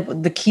you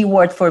said, the key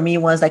word for me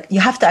was like, you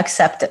have to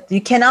accept it. You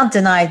cannot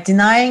deny it.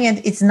 Denying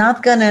it, it's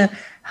not going to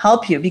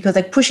help you, because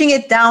like pushing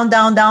it down,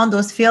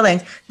 those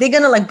feelings, they're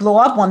going to like blow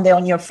up one day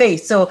on your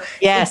face. So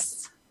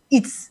yes,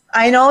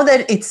 I know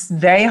that it's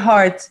very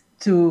hard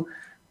to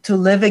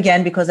live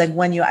again, because like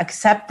when you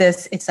accept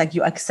this, it's like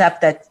you accept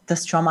that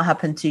this trauma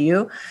happened to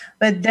you.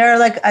 But there are,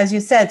 like, as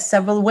you said,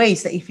 several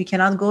ways that if you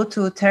cannot go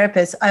to a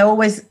therapist, I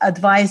always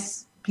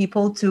advise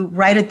people to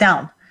write it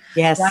down.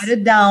 Yes. Write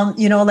it down,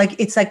 like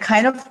it's like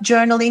kind of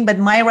journaling, but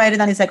my write it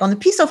down is like on a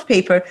piece of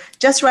paper,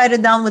 just write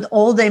it down with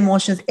all the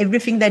emotions,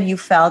 everything that you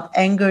felt,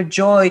 anger,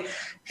 joy,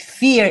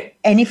 fear,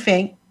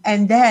 anything.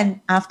 And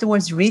then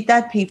afterwards, read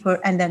that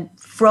paper and then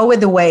throw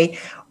it away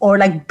or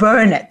like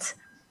burn it.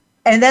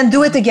 And then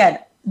do it again.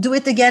 Do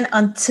it again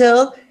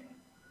until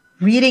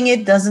reading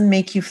it doesn't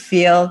make you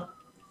feel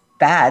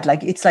bad.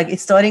 Like it's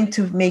starting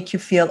to make you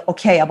feel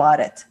okay about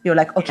it. You're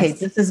like, okay,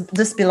 yes,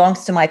 this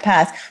belongs to my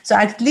past. So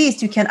at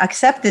least you can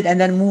accept it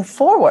and then move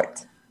forward.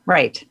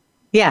 Right.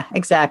 Yeah,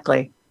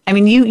 exactly. I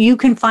mean, you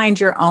can find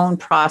your own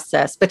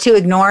process, but to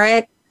ignore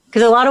it,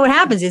 because a lot of what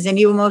happens is then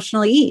you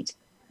emotionally eat.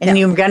 And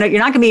you're not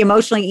going to be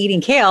emotionally eating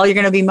kale. You're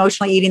going to be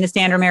emotionally eating the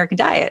standard American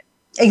diet.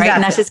 Exactly. Right?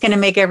 And that's just going to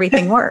make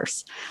everything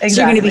worse. Exactly.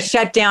 So you're going to be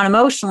shut down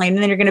emotionally, and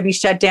then you're going to be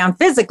shut down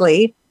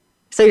physically.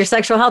 So your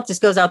sexual health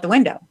just goes out the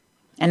window.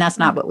 And that's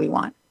not what we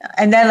want.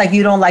 And then like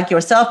you don't like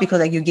yourself because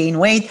like you gain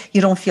weight,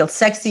 you don't feel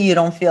sexy, you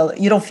don't feel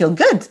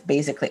good,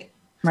 basically.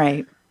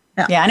 Right.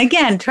 Yeah. And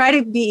again, try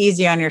to be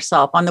easy on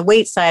yourself. On the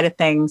weight side of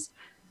things,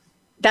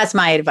 that's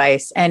my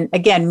advice. And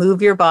again, move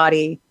your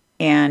body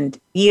and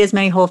eat as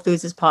many whole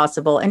foods as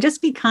possible, and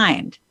just be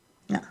kind.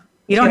 Yeah.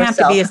 You don't have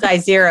to be a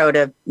size 0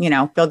 to,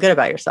 feel good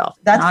about yourself.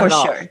 That's for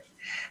sure.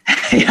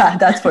 Yeah,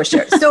 that's for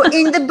sure. So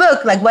in the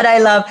book, like what I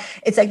love,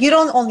 it's like you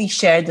don't only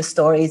share the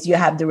stories, you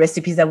have the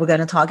recipes that we're going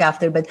to talk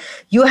after, but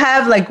you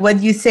have like what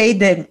you say,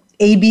 the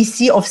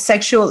ABC of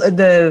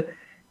the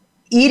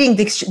eating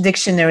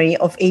dictionary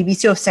of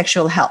ABC of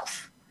sexual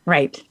health.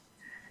 Right.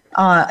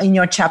 In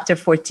your chapter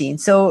 14.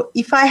 So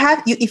if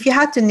you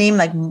had to name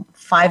like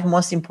 5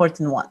 most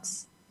important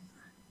ones.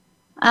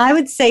 I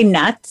would say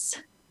nuts,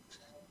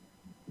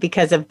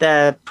 because of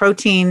the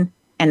protein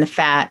and the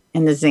fat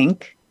and the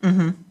zinc.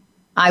 Mm-hmm.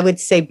 I would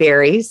say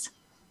berries,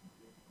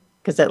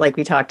 because like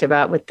we talked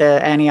about with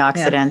the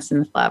antioxidants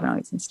and the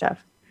flavonoids and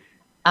stuff.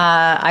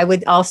 I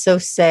would also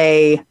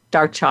say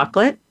dark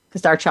chocolate,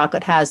 because dark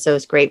chocolate has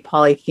those great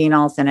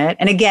polyphenols in it.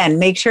 And again,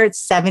 make sure it's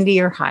 70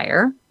 or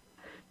higher.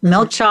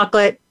 Milk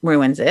chocolate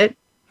ruins it.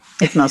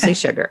 It's mostly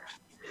sugar.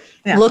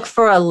 Yeah. Look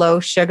for a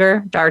low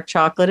sugar dark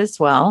chocolate as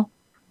well.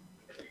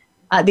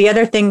 The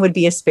other thing would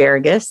be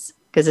asparagus,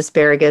 because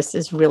asparagus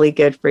is really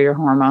good for your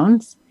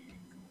hormones.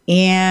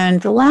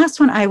 And the last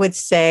one I would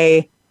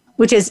say,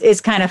 which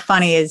is kind of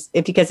funny, is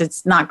because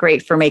it's not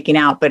great for making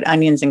out, but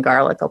onions and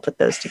garlic, I'll put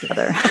those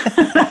together.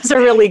 Those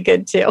are really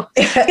good too.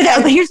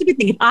 Here's the good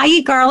thing. If I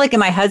eat garlic and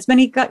my husband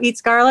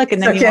eats garlic,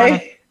 and then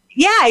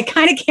it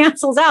kind of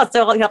cancels out.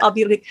 So I'll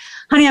be like,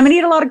 honey, I'm going to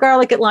eat a lot of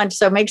garlic at lunch.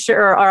 So make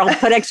sure, or I'll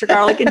put extra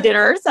garlic in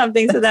dinner or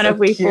something. So then if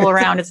we fool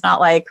around, it's not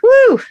like,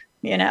 whoo.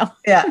 Yeah.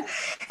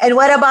 And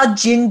what about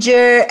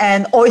ginger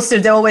and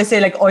oyster? They always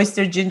say like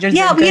oyster, ginger.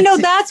 Yeah.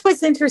 That's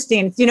what's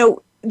interesting. In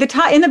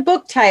the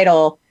book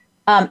title,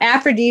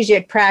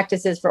 Aphrodisiac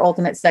Practices for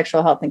Ultimate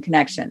Sexual Health and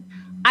Connection,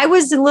 I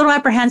was a little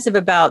apprehensive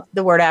about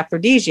the word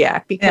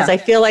aphrodisiac, because I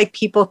feel like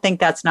people think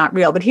that's not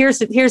real. But here's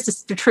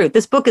the truth.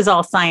 This book is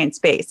all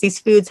science-based. These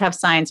foods have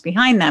science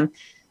behind them,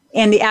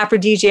 and the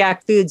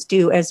aphrodisiac foods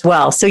do as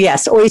well. So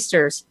yes,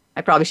 oysters,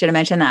 I probably should have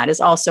mentioned that, is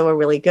also a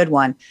really good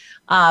one.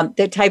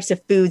 the types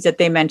of foods that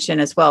they mention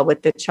as well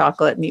with the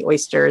chocolate and the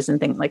oysters and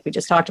things like we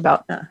just talked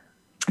about.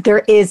 There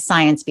is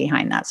science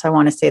behind that. So I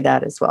want to say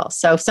that as well.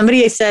 So if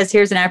somebody says,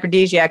 here's an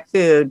aphrodisiac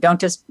food, don't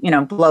just,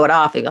 blow it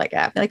off. You're like,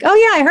 oh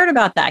yeah, I heard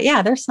about that.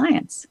 Yeah, there's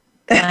science.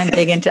 I'm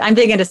big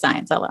into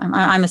science.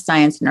 I'm a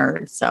science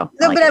nerd. So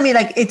no, but I mean,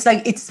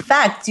 it's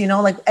facts,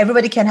 like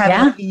everybody can have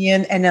an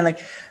opinion, and then like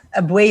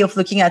a way of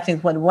looking at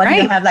things. When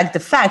you have like the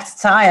facts,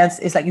 science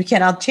is like, you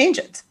cannot change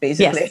it,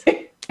 basically.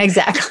 Yes,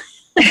 exactly.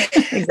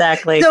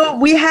 Exactly. So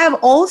we have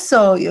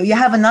also, you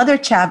have another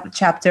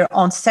chapter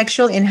on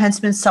sexual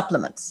enhancement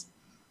supplements.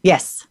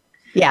 Yes.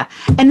 Yeah.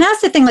 And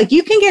that's the thing, like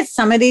you can get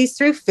some of these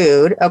through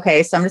food.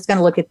 Okay. So I'm just going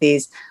to look at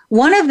these.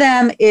 One of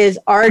them is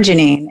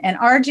arginine, and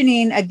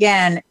arginine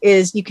again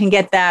is, you can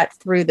get that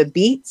through the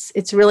beets.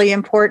 It's really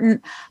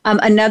important.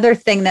 Another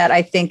thing that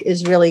I think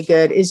is really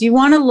good is you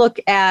want to look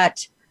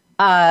at,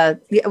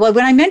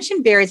 when I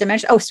mentioned berries, I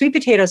mentioned, sweet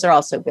potatoes are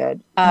also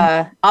good.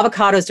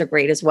 Avocados are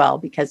great as well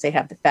because they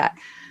have the fat,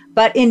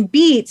 but in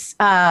beets,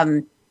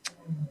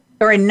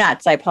 or in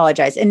nuts, I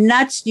apologize. In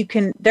nuts,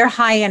 they're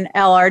high in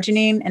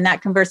L-arginine, and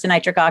that converts to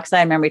nitric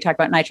oxide. Remember, we talked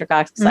about nitric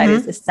oxide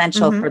is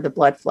essential for the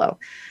blood flow.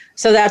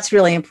 So that's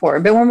really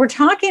important. But when we're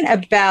talking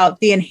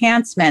about the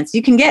enhancements,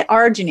 you can get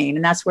arginine,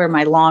 and that's where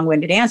my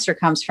long-winded answer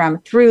comes from,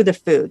 through the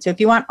food. So if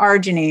you want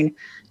arginine,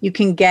 you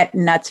can get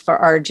nuts for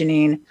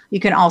arginine.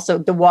 You can also,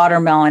 the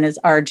watermelon is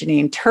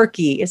arginine.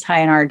 Turkey is high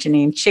in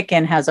arginine.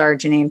 Chicken has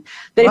arginine.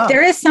 But if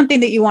there is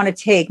something that you want to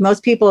take,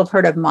 most people have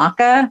heard of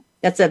maca.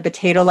 That's a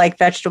potato-like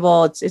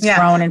vegetable. It's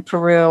grown in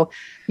Peru.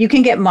 You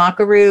can get maca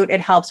root. It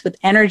helps with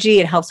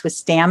energy. It helps with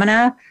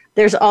stamina.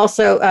 There's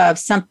also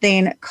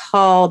something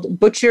called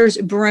butcher's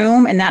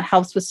broom, and that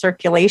helps with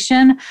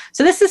circulation.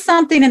 So this is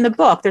something in the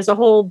book. There's a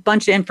whole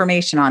bunch of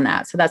information on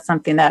that. So that's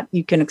something that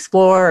you can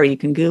explore, or you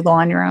can Google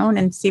on your own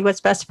and see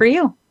what's best for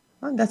you.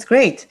 Oh, that's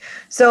great.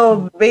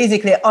 So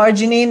basically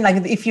arginine,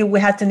 like if we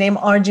had to name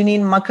arginine,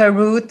 maca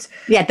root.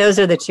 Yeah, those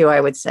are the two I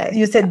would say.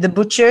 You said the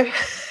butcher.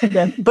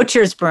 The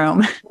butcher's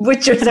broom.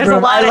 Butcher's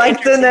broom. I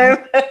like the name.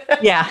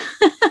 Yeah.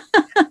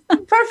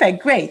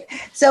 Perfect. Great.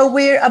 So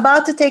we're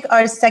about to take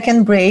our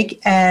second break,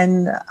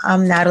 and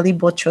I'm Natalie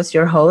Botros,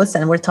 your host,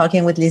 and we're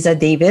talking with Lisa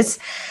Davis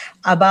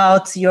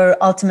about your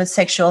ultimate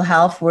sexual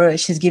health, where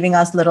she's giving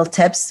us little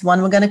tips.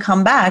 When we're going to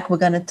come back, we're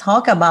going to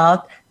talk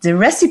about the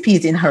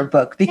recipes in her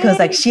book, because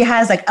she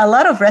has a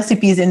lot of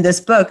recipes in this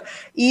book,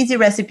 easy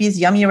recipes,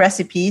 yummy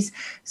recipes.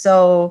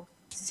 So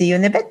see you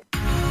in a bit.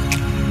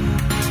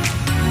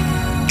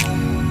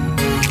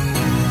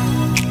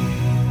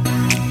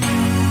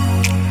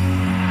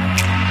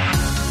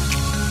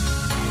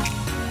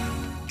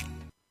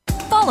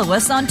 Follow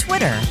us on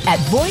Twitter at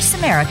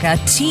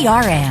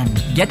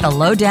VoiceAmericaTRN. Get the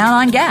lowdown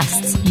on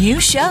guests, new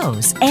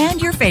shows,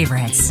 and your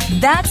favorites.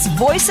 That's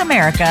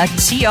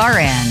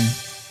VoiceAmericaTRN.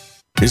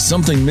 Is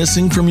something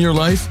missing from your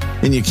life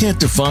and you can't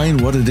define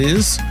what it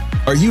is?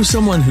 Are you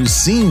someone who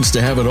seems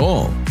to have it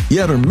all,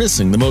 yet are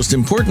missing the most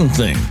important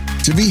thing,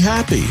 to be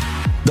happy?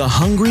 The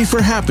Hungry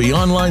for Happy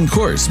online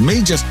course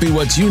may just be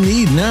what you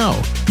need now.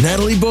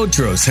 Natalie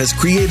Botros has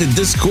created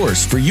this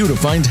course for you to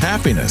find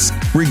happiness,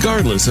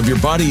 regardless of your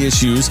body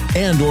issues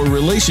and or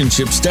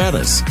relationship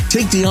status.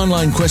 Take the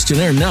online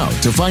questionnaire now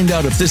to find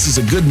out if this is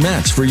a good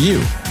match for you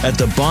at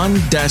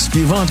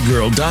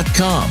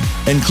thebon-vivantgirl.com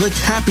and click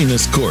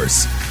Happiness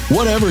Course.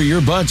 Whatever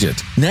your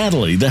budget,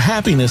 Natalie, the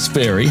Happiness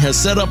Fairy,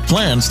 has set up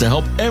plans to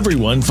help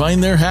everyone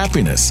find their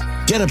happiness.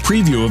 Get a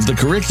preview of the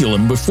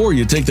curriculum before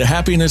you take the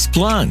happiness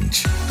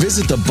plunge.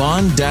 Visit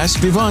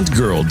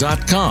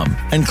thebon-vivantgirl.com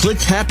and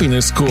click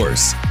Happiness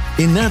Course.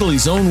 In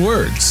Natalie's own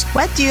words,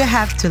 what do you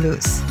have to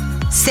lose?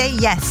 Say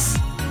yes.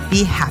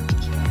 Be happy.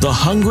 The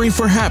Hungry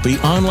for Happy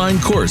online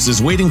course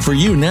is waiting for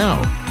you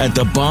now at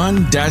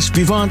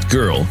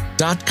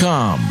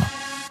thebon-vivantgirl.com.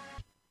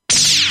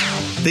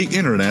 The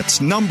Internet's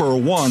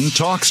 #1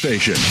 talk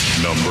station.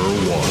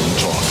 #1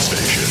 talk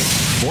station.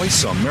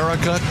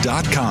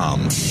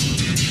 VoiceAmerica.com.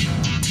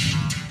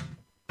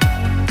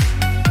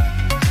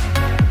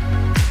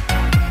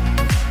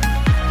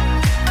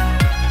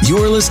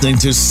 You're listening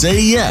to Say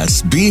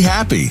Yes, Be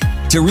Happy.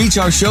 To reach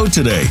our show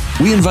today,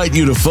 we invite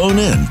you to phone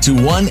in to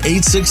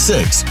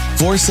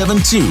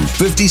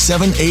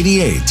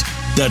 1-866-472-5788.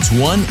 That's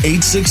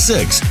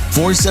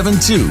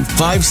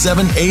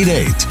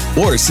 1-866-472-5788.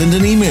 Or send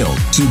an email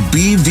to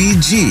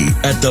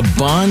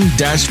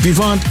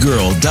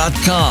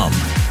bvg@thebon-vivantgirl.com.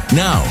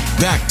 Now,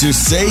 back to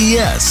Say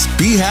Yes,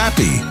 Be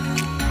Happy.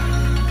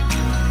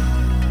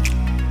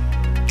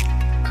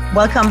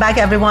 Welcome back,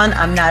 everyone.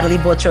 I'm Natalie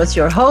Botros,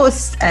 your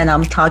host, and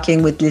I'm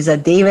talking with Lisa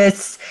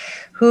Davis,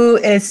 who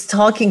is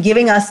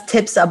giving us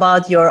tips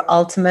about your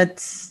ultimate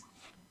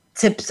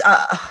sexual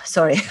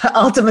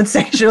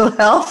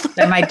health.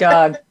 They're my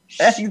dog.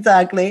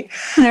 Exactly.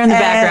 They're in the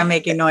background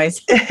making noise.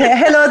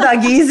 Hello,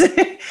 doggies.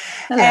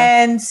 Hello.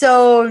 And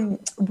so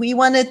we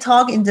want to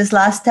talk in this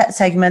last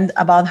segment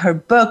about her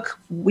book,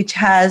 which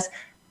has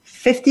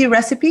 50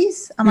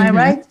 recipes. Am I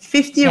right?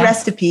 50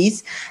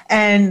 recipes.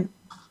 And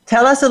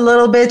tell us a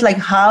little bit, like,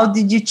 how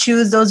did you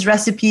choose those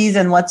recipes,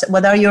 and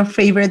what are your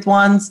favorite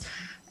ones,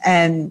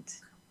 and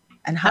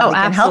how they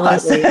can help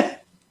us?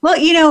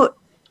 Well,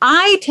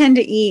 I tend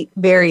to eat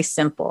very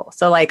simple.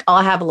 So like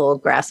I'll have a little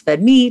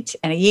grass-fed meat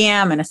and a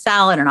yam and a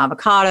salad and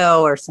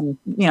avocado or some,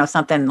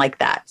 something like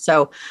that.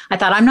 So I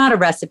thought, I'm not a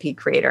recipe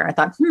creator. I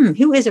thought,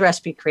 who is a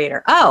recipe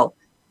creator? Oh,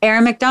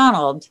 Erin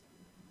McDonald,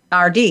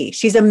 RD.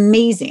 She's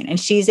amazing. And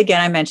she's, again,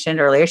 I mentioned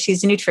earlier,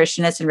 she's a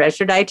nutritionist and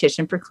registered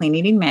dietitian for Clean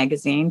Eating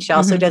Magazine. She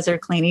also does her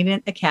Clean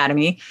Eating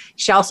Academy.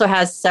 She also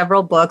has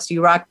several books.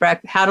 Rock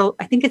Breakfast, How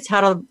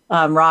to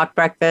Rock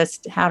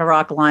Breakfast, How to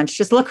Rock Lunch.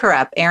 Just look her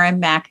up, Erin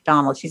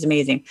McDonald. She's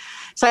amazing.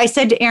 So I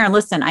said to Erin,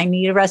 listen, I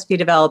need a recipe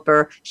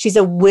developer. She's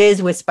a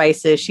whiz with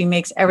spices. She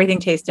makes everything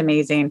taste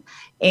amazing.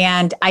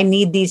 And I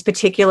need these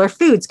particular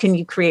foods. Can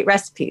you create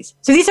recipes?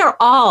 So these are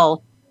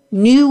all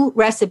new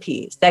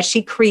recipes that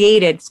she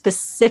created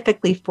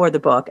specifically for the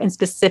book and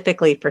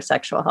specifically for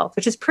sexual health,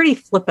 which is pretty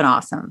flippin'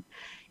 awesome.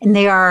 And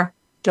they are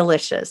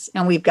delicious.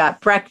 And we've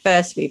got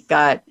breakfast, we've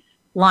got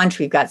lunch,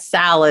 we've got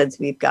salads,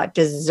 we've got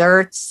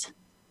desserts.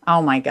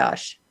 Oh my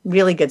gosh,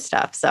 really good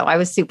stuff. So I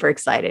was super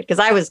excited because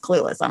I was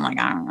clueless. I'm like,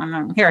 I don't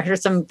know.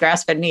 Here's some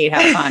grass-fed meat.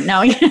 Have fun.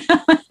 No.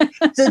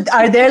 So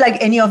are there like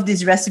any of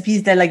these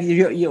recipes that like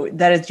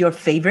that is your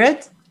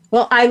favorite?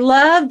 Well, I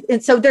love,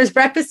 and so there's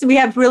breakfast. We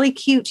have really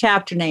cute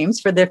chapter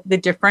names for the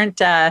different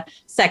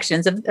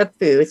sections of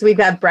food. So we've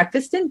got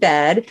breakfast in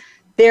bed.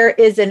 There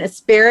is an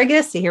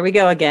asparagus. See, here we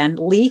go again.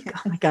 Leek.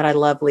 Oh my God, I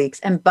love leeks.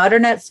 And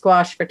butternut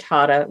squash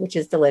frittata, which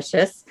is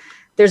delicious.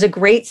 There's a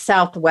great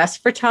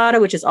Southwest frittata,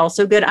 which is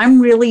also good. I'm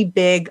really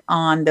big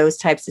on those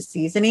types of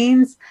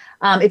seasonings.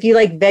 If you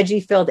like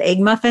veggie-filled egg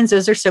muffins,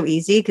 those are so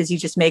easy because you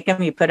just make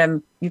them. You put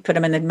them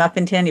in the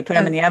muffin tin, you put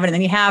them in the oven, and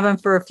then you have them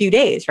for a few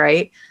days,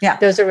 right? Yeah,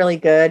 those are really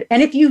good.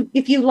 And if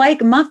you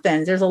like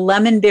muffins, there's a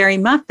lemon berry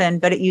muffin,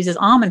 but it uses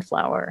almond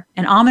flour,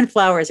 and almond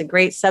flour is a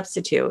great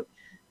substitute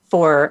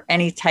for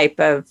any type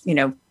of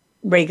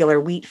regular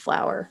wheat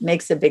flour.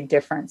 Makes a big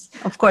difference.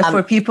 Of course,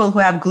 for people who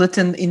have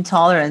gluten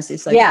intolerance,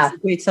 it's like it's a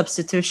great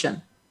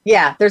substitution.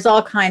 Yeah, there's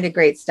all kind of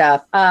great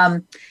stuff.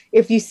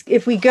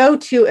 If we go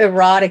to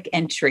erotic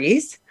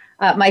entries,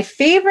 my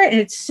favorite,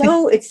 and it's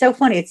so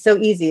funny, it's so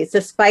easy. It's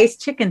the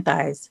spiced chicken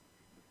thighs.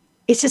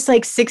 It's just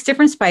like 6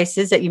 different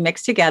spices that you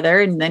mix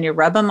together, and then you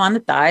rub them on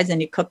the thighs,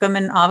 and you cook them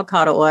in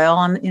avocado oil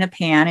in a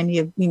pan, and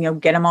you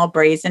get them all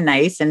braised and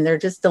nice, and they're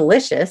just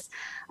delicious.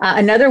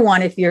 Another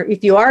one, if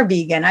you are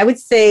vegan, I would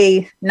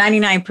say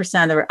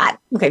 99%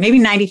 of maybe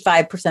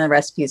 95% of the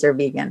recipes are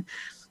vegan.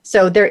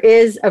 So there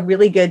is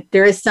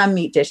some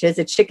meat dishes.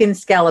 A chicken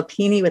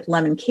scallopini with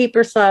lemon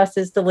caper sauce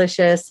is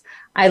delicious.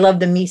 I love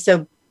the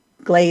miso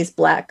glazed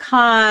black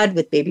cod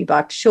with baby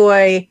bok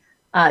choy.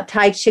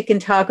 Thai chicken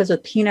tacos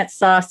with peanut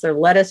sauce or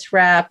lettuce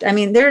wrapped. I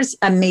mean, there's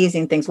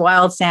amazing things.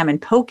 Wild salmon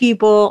poke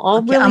bowl,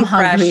 all really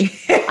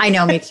fresh. I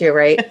know, me too,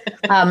 right?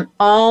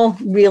 All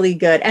really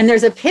good. And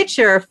there's a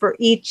picture for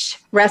each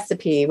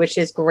recipe, which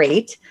is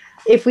great.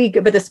 But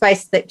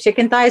the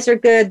chicken thighs are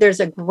good. There's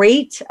a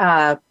great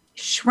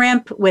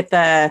shrimp with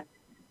a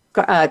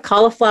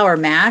cauliflower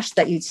mash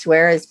that you'd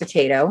swear is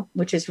potato,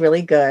 which is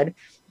really good.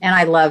 And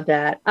I love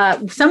that.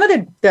 Some of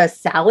the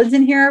salads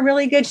in here are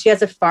really good. She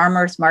has a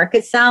farmer's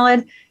market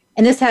salad,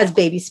 and this has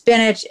baby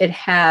spinach. It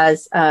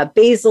has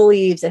basil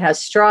leaves. It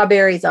has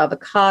strawberries,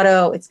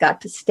 avocado. It's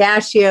got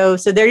pistachio.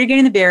 So there you're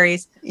getting the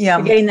berries. Yeah.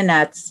 You're getting the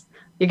nuts.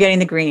 You're getting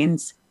the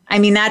greens. I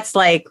mean, that's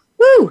like,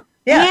 woo.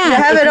 Yeah, you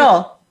have it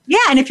all. Yeah.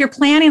 And if you're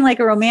planning like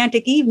a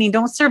romantic evening,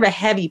 don't serve a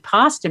heavy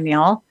pasta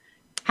meal.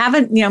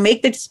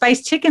 Make the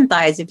spiced chicken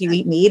thighs if you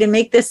eat meat, and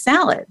make this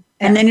salad.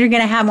 And then you're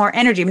going to have more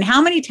energy. I mean,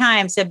 how many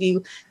times have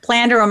you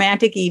planned a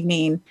romantic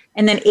evening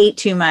and then ate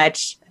too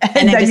much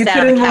and then just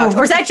sat on the couch?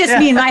 Or is that just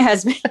me and my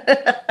husband?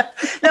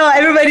 No,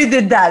 everybody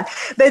did that.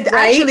 But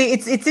actually,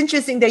 it's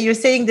interesting that you're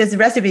saying this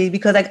recipe,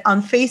 because like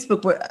on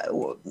Facebook,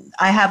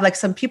 I have like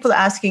some people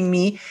asking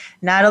me,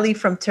 Natalie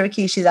from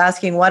Turkey, she's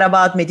asking, what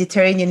about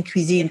Mediterranean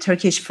cuisine,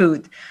 Turkish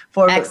food?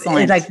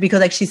 Excellent. Like,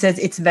 because like she says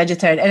it's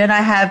vegetarian. And then I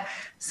have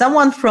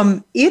someone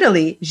from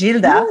Italy,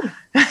 Gilda,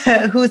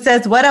 who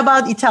says, what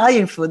about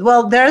Italian food?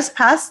 Well, there's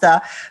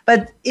pasta,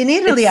 but in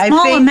Italy, I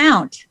think small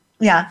amount.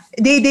 Yeah,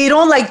 they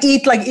don't like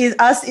eat like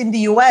us in the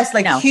US,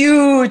 like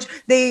huge.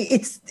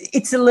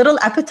 It's a little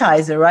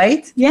appetizer,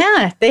 right?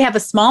 Yeah, they have a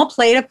small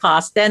plate of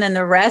pasta, and then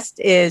the rest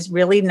is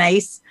really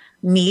nice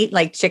meat,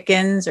 like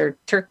chickens or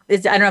I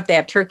don't know if they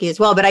have turkey as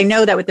well, but I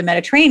know that with the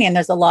Mediterranean,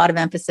 there's a lot of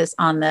emphasis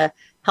on the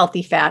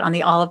healthy fat, on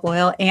the olive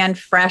oil, and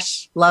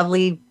fresh,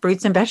 lovely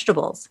fruits and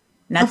vegetables.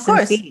 Nuts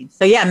and seeds.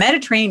 So yeah,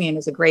 Mediterranean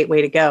is a great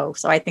way to go.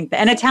 So I think that,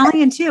 and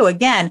Italian too,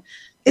 again.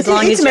 It's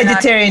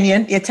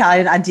Mediterranean,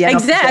 Italian at the end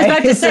of the day. I was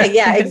about to say,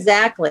 yeah,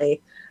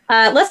 exactly.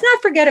 Let's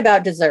not forget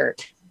about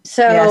dessert.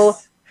 So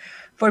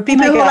for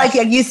people who like,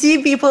 you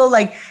see people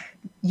like,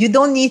 you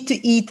don't need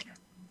to eat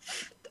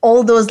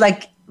all those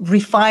like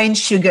refined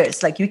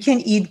sugars. Like you can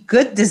eat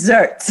good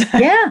desserts.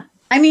 Yeah.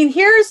 I mean,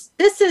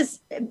 this is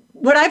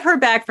what I've heard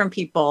back from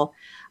people.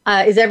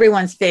 is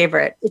everyone's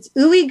favorite. It's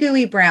ooey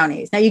gooey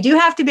brownies. Now you do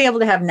have to be able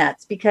to have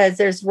nuts because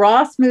there's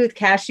raw smooth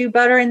cashew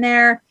butter in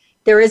there.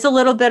 There is a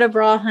little bit of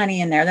raw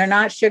honey in there. They're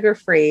not sugar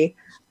free.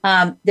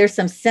 There's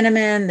some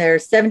cinnamon.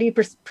 There's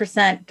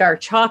 70% dark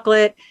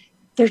chocolate.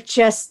 They're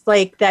just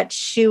like that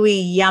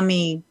chewy,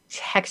 yummy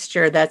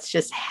texture that's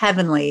just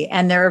heavenly.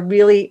 And they're a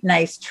really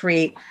nice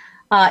treat.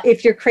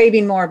 If you're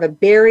craving more of a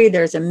berry,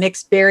 there's a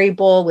mixed berry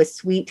bowl with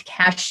sweet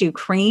cashew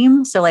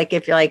cream. So like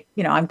if you're like,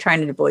 I'm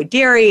trying to avoid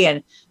dairy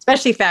and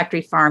especially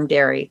factory farm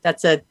dairy,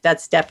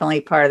 that's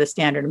definitely part of the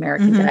standard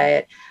American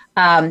diet.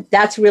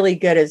 That's really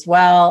good as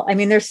well. I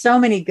mean, there's so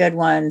many good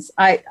ones.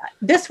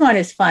 This one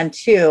is fun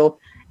too.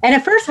 And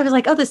at first I was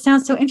like, oh, this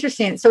sounds so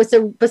interesting. So it's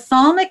a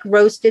balsamic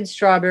roasted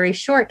strawberry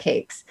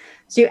shortcakes.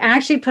 So you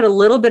actually put a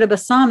little bit of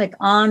balsamic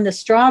on the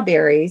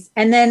strawberries.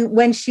 And then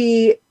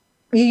you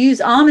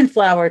use almond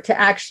flour to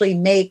actually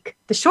make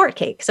the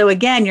shortcake. So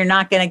again, you're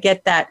not going to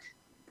get that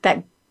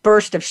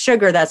burst of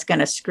sugar that's going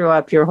to screw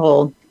up your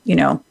whole,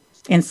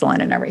 insulin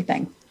and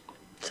everything.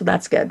 So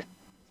that's good.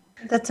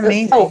 That's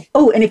amazing.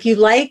 And if you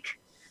like,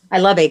 I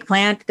love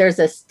eggplant. There's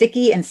a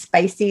sticky and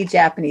spicy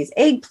Japanese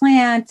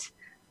eggplant.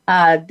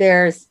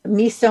 There's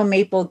miso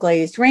maple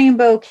glazed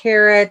rainbow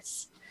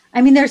carrots.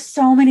 I mean, there's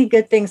so many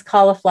good things.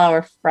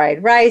 Cauliflower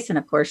fried rice. And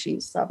of course, you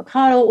use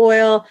avocado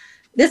oil.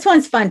 This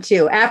one's fun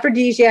too.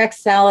 Aphrodisiac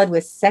salad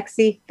with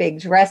sexy fig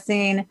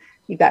dressing.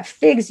 You've got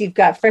figs. You've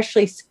got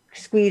freshly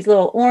squeezed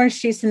little orange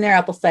juice in there,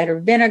 apple cider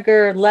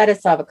vinegar,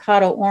 lettuce,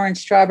 avocado, orange,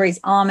 strawberries,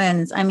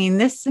 almonds. I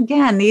mean, Erin,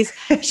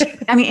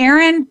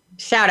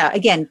 shout out.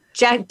 Again,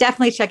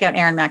 definitely check out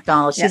Erin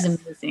McDonald. She's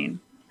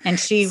amazing. And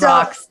she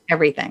rocks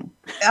everything.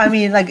 I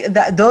mean, like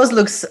those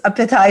looks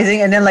appetizing.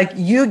 And then like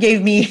you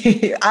gave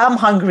me, I'm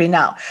hungry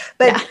now.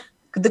 But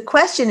the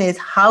question is,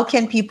 how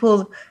can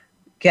people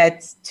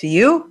get to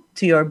you,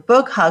 to your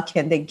book? How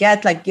can they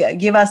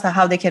give us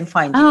how they can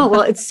find you? Oh,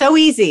 well, it's so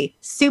easy.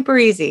 Super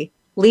easy.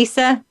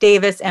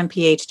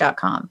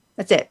 LisaDavisMPH.com.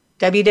 That's it.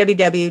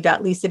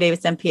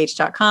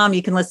 www.LisaDavisMPH.com.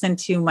 You can listen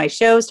to my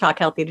shows, Talk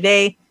Healthy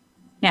Today,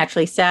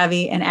 Naturally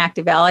Savvy, and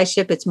Active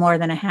Allyship. It's more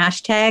than a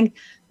hashtag.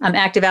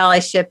 Active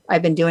Allyship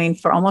I've been doing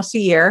for almost a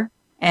year,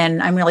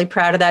 and I'm really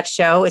proud of that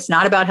show. It's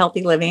not about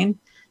healthy living.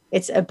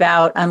 It's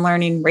about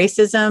unlearning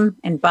racism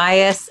and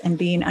bias and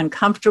being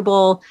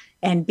uncomfortable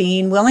and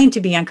being willing to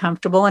be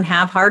uncomfortable and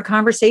have hard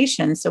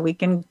conversations so we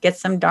can get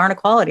some darn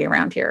equality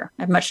around here.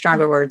 I have much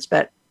stronger words,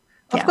 but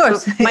of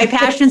course. So my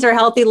passions are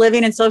healthy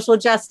living and social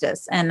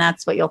justice, and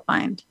that's what you'll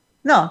find.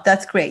 No,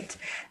 that's great.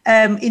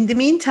 In the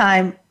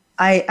meantime,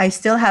 I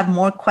still have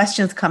more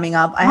questions coming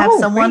up. I have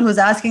someone who's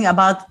asking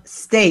about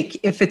steak,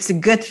 if it's a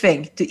good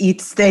thing to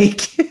eat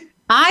steak.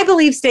 I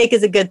believe steak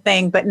is a good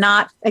thing, but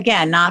not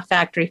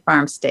factory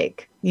farm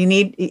steak.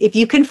 If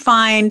you can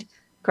find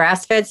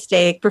grass-fed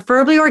steak,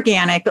 preferably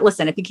organic, but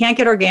listen, if you can't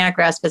get organic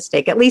grass-fed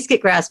steak, at least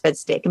get grass-fed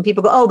steak. And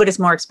people go, oh, but it's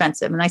more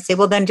expensive. And I say,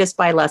 well, then just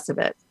buy less of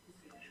it.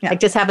 Yeah. Like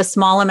just have a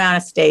small amount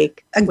of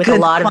steak with a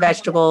lot of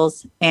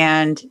vegetables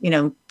and,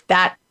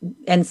 that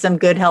and some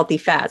good healthy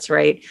fats,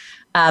 right?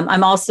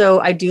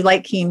 I do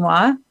like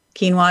quinoa.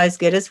 Quinoa is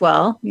good as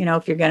well.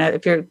 If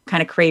you're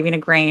kind of craving a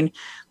grain,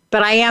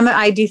 but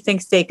I do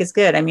think steak is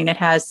good. I mean, it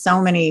has so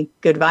many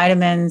good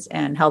vitamins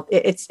and health.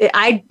 If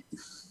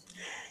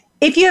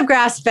you have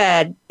grass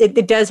fed,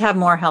 it does have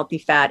more healthy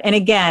fat. And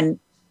again,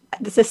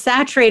 the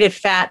saturated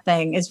fat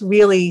thing is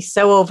really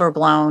so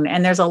overblown.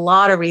 And there's a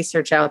lot of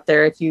research out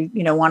there. If you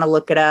want to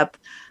look it up,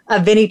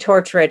 Vinnie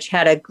Tortorich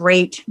had a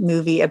great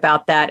movie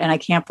about that. And I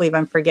can't believe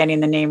I'm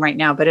forgetting the name right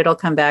now, but it'll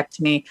come back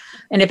to me.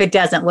 And if it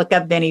doesn't, look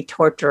up Vinnie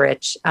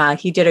Tortorich.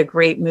 He did a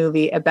great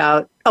movie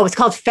about, it's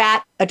called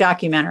Fat, a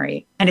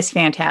documentary. And it's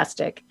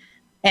fantastic.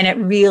 And it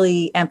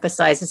really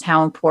emphasizes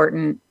how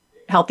important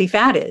healthy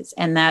fat is.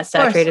 And that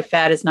saturated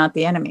fat is not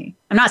the enemy.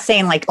 I'm not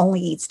saying like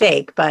only eat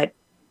steak, but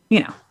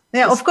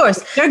Yeah, of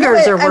course.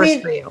 Sugars are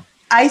worse for you.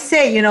 I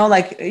say,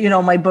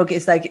 my book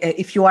is like,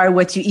 if you are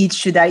what you eat,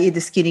 should I eat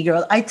the skinny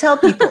girl? I tell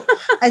people,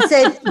 I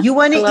said, you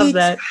want to eat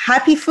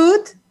happy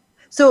food?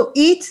 So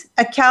eat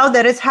a cow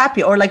that is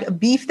happy or like a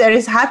beef that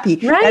is happy.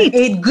 Right. And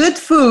eat good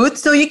food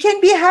so you can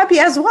be happy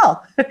as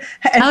well.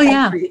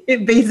 Hungry,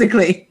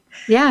 basically.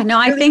 Yeah, no,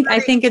 I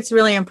think it's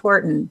really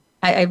important.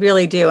 I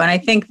really do. And I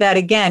think that,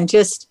 again,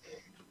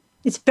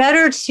 it's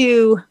better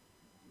to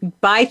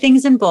buy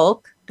things in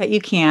bulk that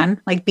you can.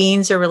 Like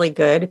beans are really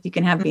good if you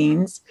can have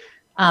beans.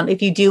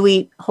 If you do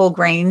eat whole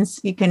grains,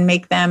 you can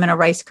make them in a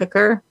rice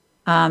cooker.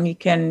 You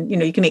can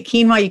make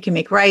quinoa, you can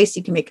make rice,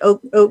 you can make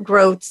oat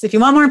groats. If you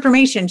want more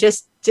information,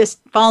 just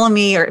follow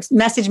me or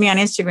message me on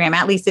Instagram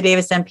at Lisa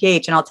Davis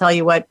MPH, and I'll tell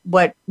you what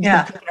you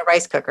can cook in a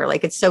rice cooker.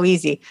 Like it's so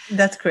easy.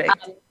 That's great.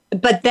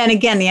 But then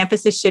again, the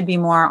emphasis should be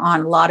more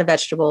on a lot of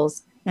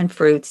vegetables and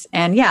fruits.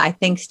 And I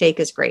think steak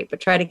is great,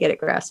 but try to get it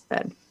grass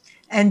fed.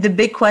 And the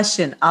big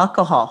question,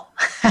 alcohol.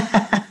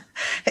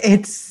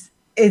 Is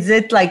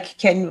it like,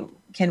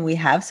 can we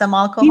have some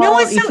alcohol? You know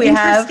what's so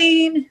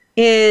interesting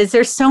is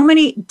there's so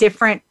many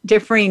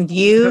differing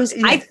views.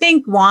 I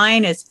think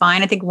wine is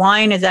fine. I think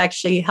wine is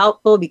actually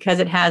helpful because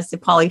it has the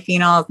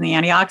polyphenols and the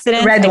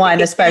antioxidants. Red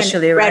wine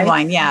especially, right? Red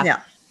wine,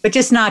 yeah. But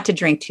just not to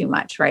drink too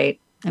much, right?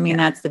 I mean,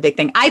 that's the big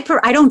thing. I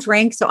don't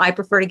drink, so I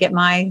prefer to get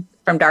mine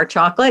from dark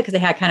chocolate because they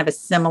had kind of a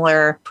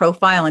similar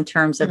profile in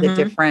terms of the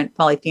different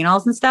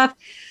polyphenols and stuff.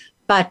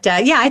 But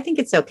I think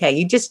it's okay.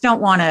 You just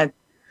don't want to,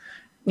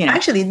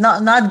 actually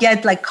not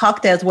get like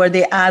cocktails where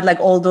they add like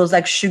all those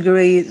like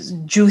sugary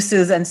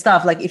juices and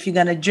stuff. Like if you're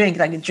going to drink,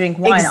 like drink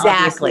wine,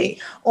 obviously,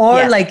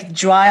 or like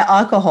dry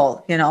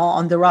alcohol,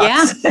 on the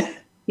rocks.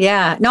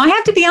 Yeah. No, I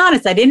have to be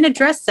honest. I didn't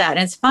address that.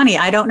 And it's funny.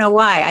 I don't know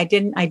why I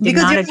did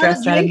not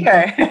address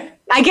that.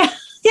 I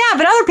guess. Yeah,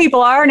 but other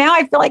people are. Now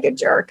I feel like a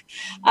jerk.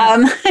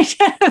 I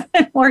should have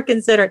been more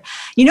considerate.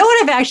 You know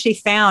what I've actually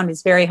found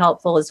is very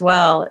helpful as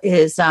well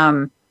is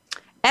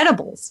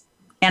edibles.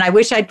 And I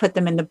wish I'd put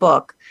them in the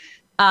book.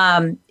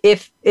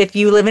 If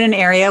you live in an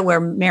area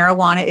where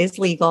marijuana is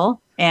legal,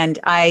 and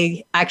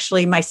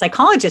my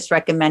psychologist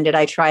recommended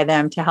I try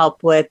them to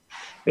help with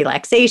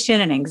relaxation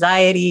and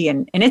anxiety,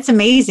 and it's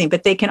amazing.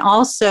 But they can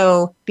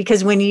also,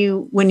 because when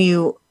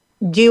you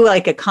do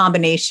like a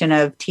combination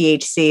of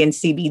THC and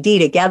CBD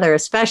together,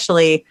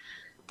 especially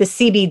the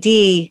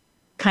CBD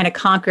kind of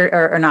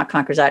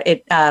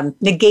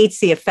negates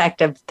the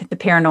effect of the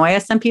paranoia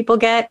some people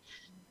get.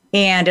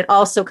 And it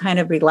also kind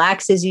of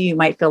relaxes you. You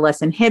might feel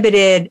less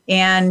inhibited.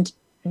 And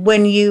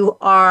when you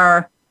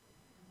are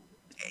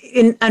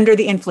under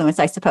the influence,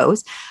 I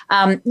suppose,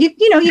 you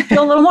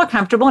feel a little more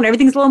comfortable and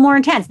everything's a little more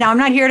intense. Now, I'm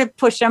not here to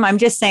push them. I'm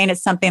just saying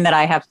it's something that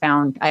I have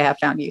found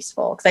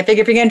useful. Because I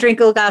figure if you're going to drink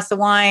a glass of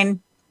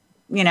wine,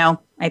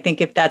 I think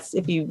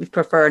if you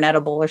prefer an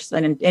edible or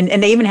something,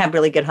 and they even have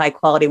really good high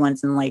quality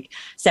ones in like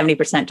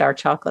 70% dark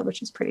chocolate,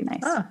 which is pretty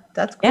nice. Oh,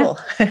 that's cool.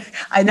 Yeah.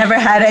 I never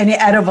had any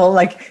edible.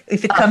 Like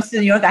if it comes to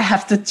New York, I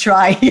have to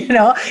try, You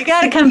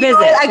got to come visit.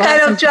 I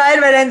kind of tried,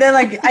 but and then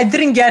like, I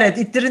didn't get it.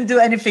 It didn't do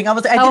anything. I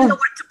didn't know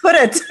where to put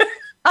it.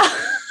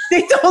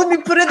 They told me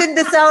put it in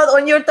the salad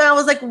on your time. I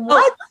was like,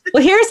 what?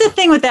 Well, here's the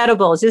thing with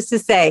edibles, just to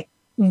say,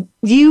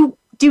 you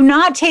do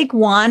not take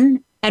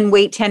one and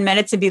wait 10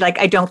 minutes and be like,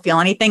 I don't feel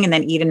anything, and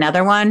then eat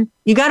another one.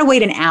 You got to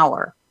wait an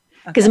hour.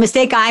 Because the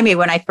mistake I made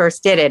when I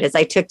first did it is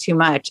I took too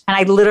much, and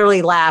I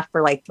literally laughed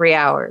for like 3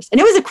 hours. And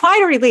it was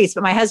quite a release,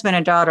 but my husband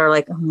and daughter are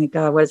like, oh my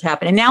God, what has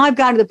happened? And now I've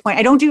gotten to the point,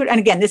 I don't do it. And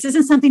again, this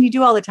isn't something you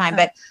do all the time,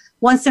 but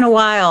once in a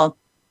while,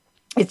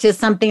 it's just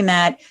something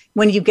that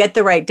when you get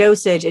the right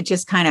dosage, it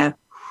just kind of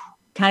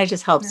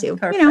just helps you.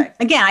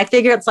 Perfect. Again, I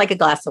figure it's like a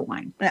glass of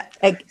wine. Yeah.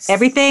 Like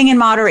everything in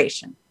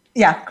moderation.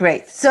 Yeah,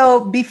 great.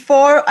 So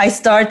before I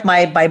start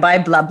my bye-bye,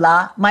 blah,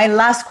 blah, my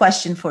last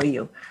question for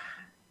you.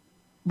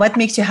 What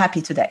makes you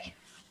happy today?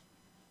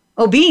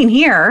 Oh, being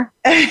here.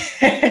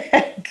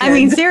 I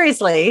mean,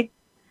 seriously.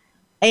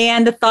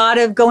 And the thought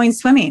of going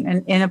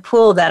swimming in a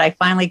pool that I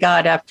finally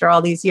got after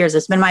all these years.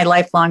 It's been my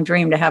lifelong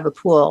dream to have a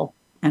pool.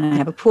 And I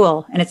have a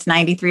pool, and it's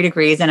 93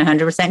 degrees and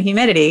 100%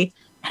 humidity.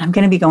 And I'm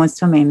going to be going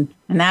swimming.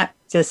 And that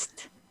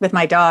just... with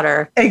my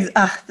daughter.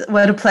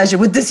 What a pleasure.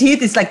 With this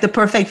heat, it's like the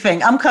perfect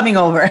thing. I'm coming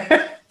over.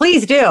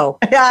 Please do.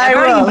 Yeah, I've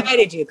already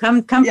invited you.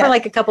 Come for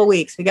like a couple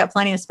weeks. We got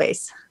plenty of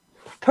space.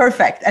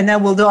 Perfect. And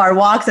then we'll do our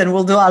walks and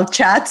we'll do our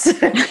chats.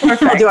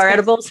 Perfect. We'll do our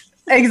edibles.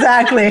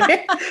 Exactly.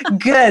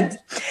 Good.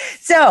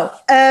 So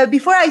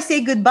before I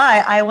say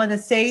goodbye, I want to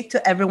say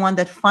to everyone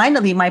that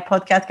finally my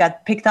podcast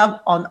got picked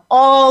up on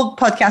all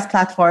podcast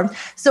platforms.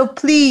 So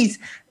please,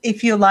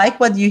 if you like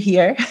what you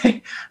hear,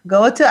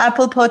 go to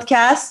Apple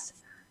Podcasts.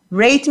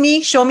 Rate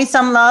me, show me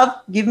some love,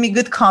 give me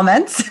good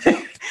comments,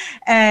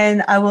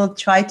 and I will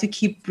try to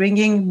keep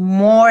bringing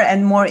more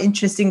and more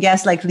interesting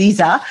guests like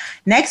Lisa.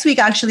 Next week,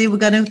 actually, we're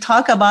going to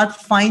talk about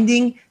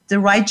finding the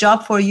right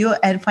job for you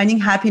and finding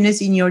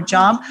happiness in your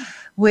job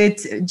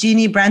with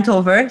Jeannie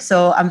Brantover.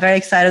 So I'm very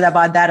excited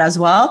about that as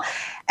well.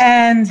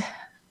 And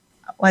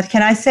what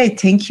can I say?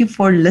 Thank you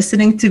for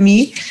listening to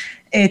me.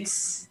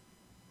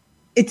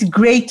 It's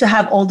great to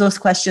have all those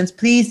questions.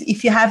 Please,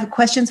 if you have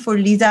questions for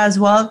Lisa as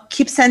well,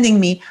 keep sending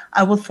me.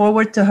 I will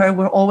forward to her.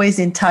 We're always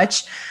in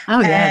touch.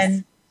 Oh, yes.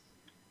 And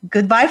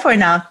goodbye for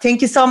now.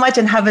 Thank you so much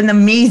and have an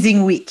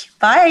amazing week.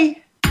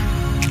 Bye.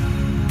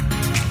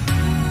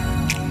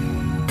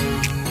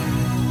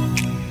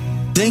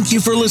 Thank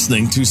you for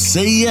listening to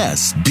Say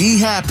Yes, Be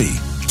Happy.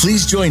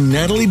 Please join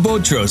Natalie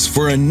Botros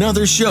for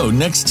another show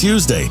next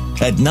Tuesday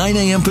at 9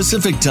 a.m.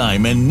 Pacific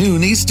Time and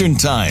noon Eastern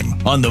Time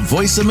on the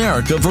Voice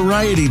America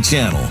Variety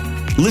Channel.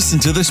 Listen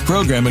to this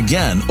program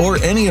again or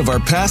any of our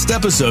past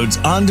episodes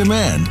on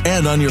demand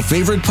and on your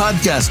favorite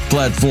podcast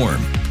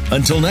platform.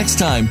 Until next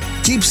time,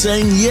 keep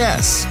saying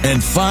yes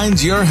and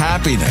find your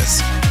happiness.